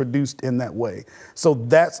without being produced in that way. So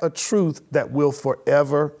that's a truth that will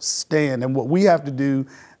forever stand. And what we have to do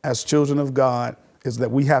as children of God is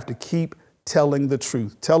that we have to keep telling the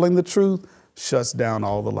truth. Telling the truth shuts down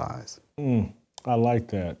all the lies. I like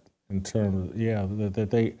that in terms of, that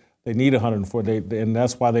they need 104 days, and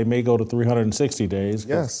that's why they may go to 360 days.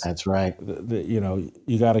 Yes, that's right.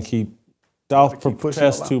 You got to keep, don't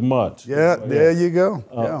protest too much. Yeah, there you go.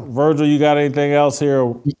 Virgil, you got anything else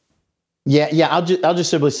here? Yeah. I'll just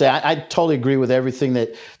simply say I totally agree with everything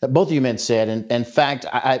that both of you men said. And in fact,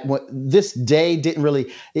 this day didn't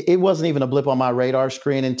really, it wasn't even a blip on my radar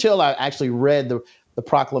screen until I actually read the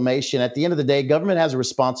proclamation. At the end of the day, government has a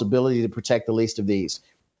responsibility to protect the least of these.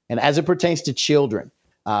 And as it pertains to children,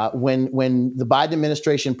 when the Biden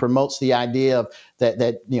administration promotes the idea of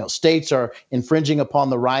that states are infringing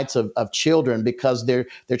upon the rights of children because they're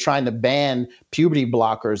trying to ban puberty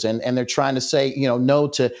blockers and they're trying to say no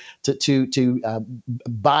to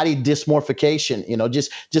body dysmorphication,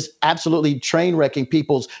 just absolutely train wrecking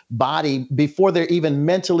people's body before they're even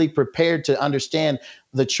mentally prepared to understand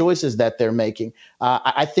the choices that they're making.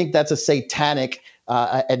 I think that's a satanic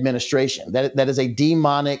administration. That is a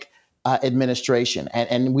demonic administration.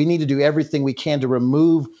 And we need to do everything we can to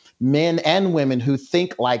remove men and women who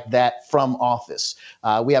think like that from office.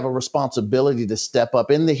 We have a responsibility to step up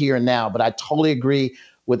in the here and now. But I totally agree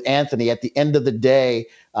with Anthony. At the end of the day,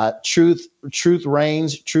 truth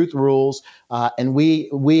reigns, truth rules, and we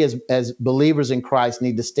as believers in Christ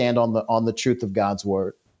need to stand on the truth of God's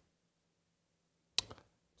word.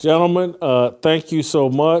 Gentlemen, thank you so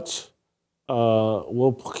much.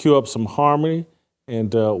 We'll cue up some harmony,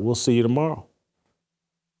 and we'll see you tomorrow.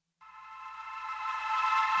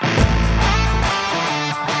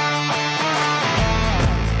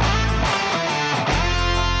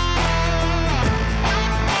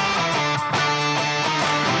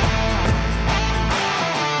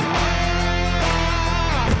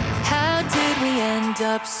 How did we end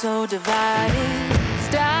up so divided?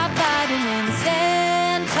 Stop fighting and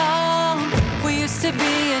stand tall. We used to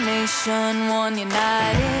be a nation, one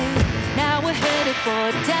united. Now we're headed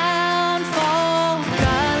for downfall.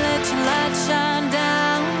 God, let your light shine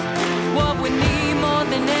down. What we need more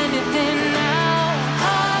than anything now.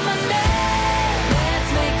 Harmony.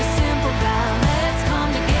 Let's make a simple vow. Let's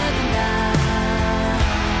come together now.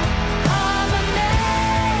 Harmony.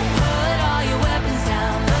 Put all your weapons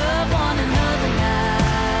down. Love one another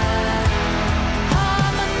now.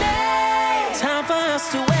 Harmony. Time for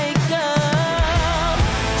us to wake up.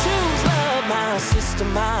 Choose love, my sister,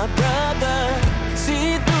 my brother.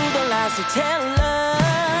 See through the lies they tell us.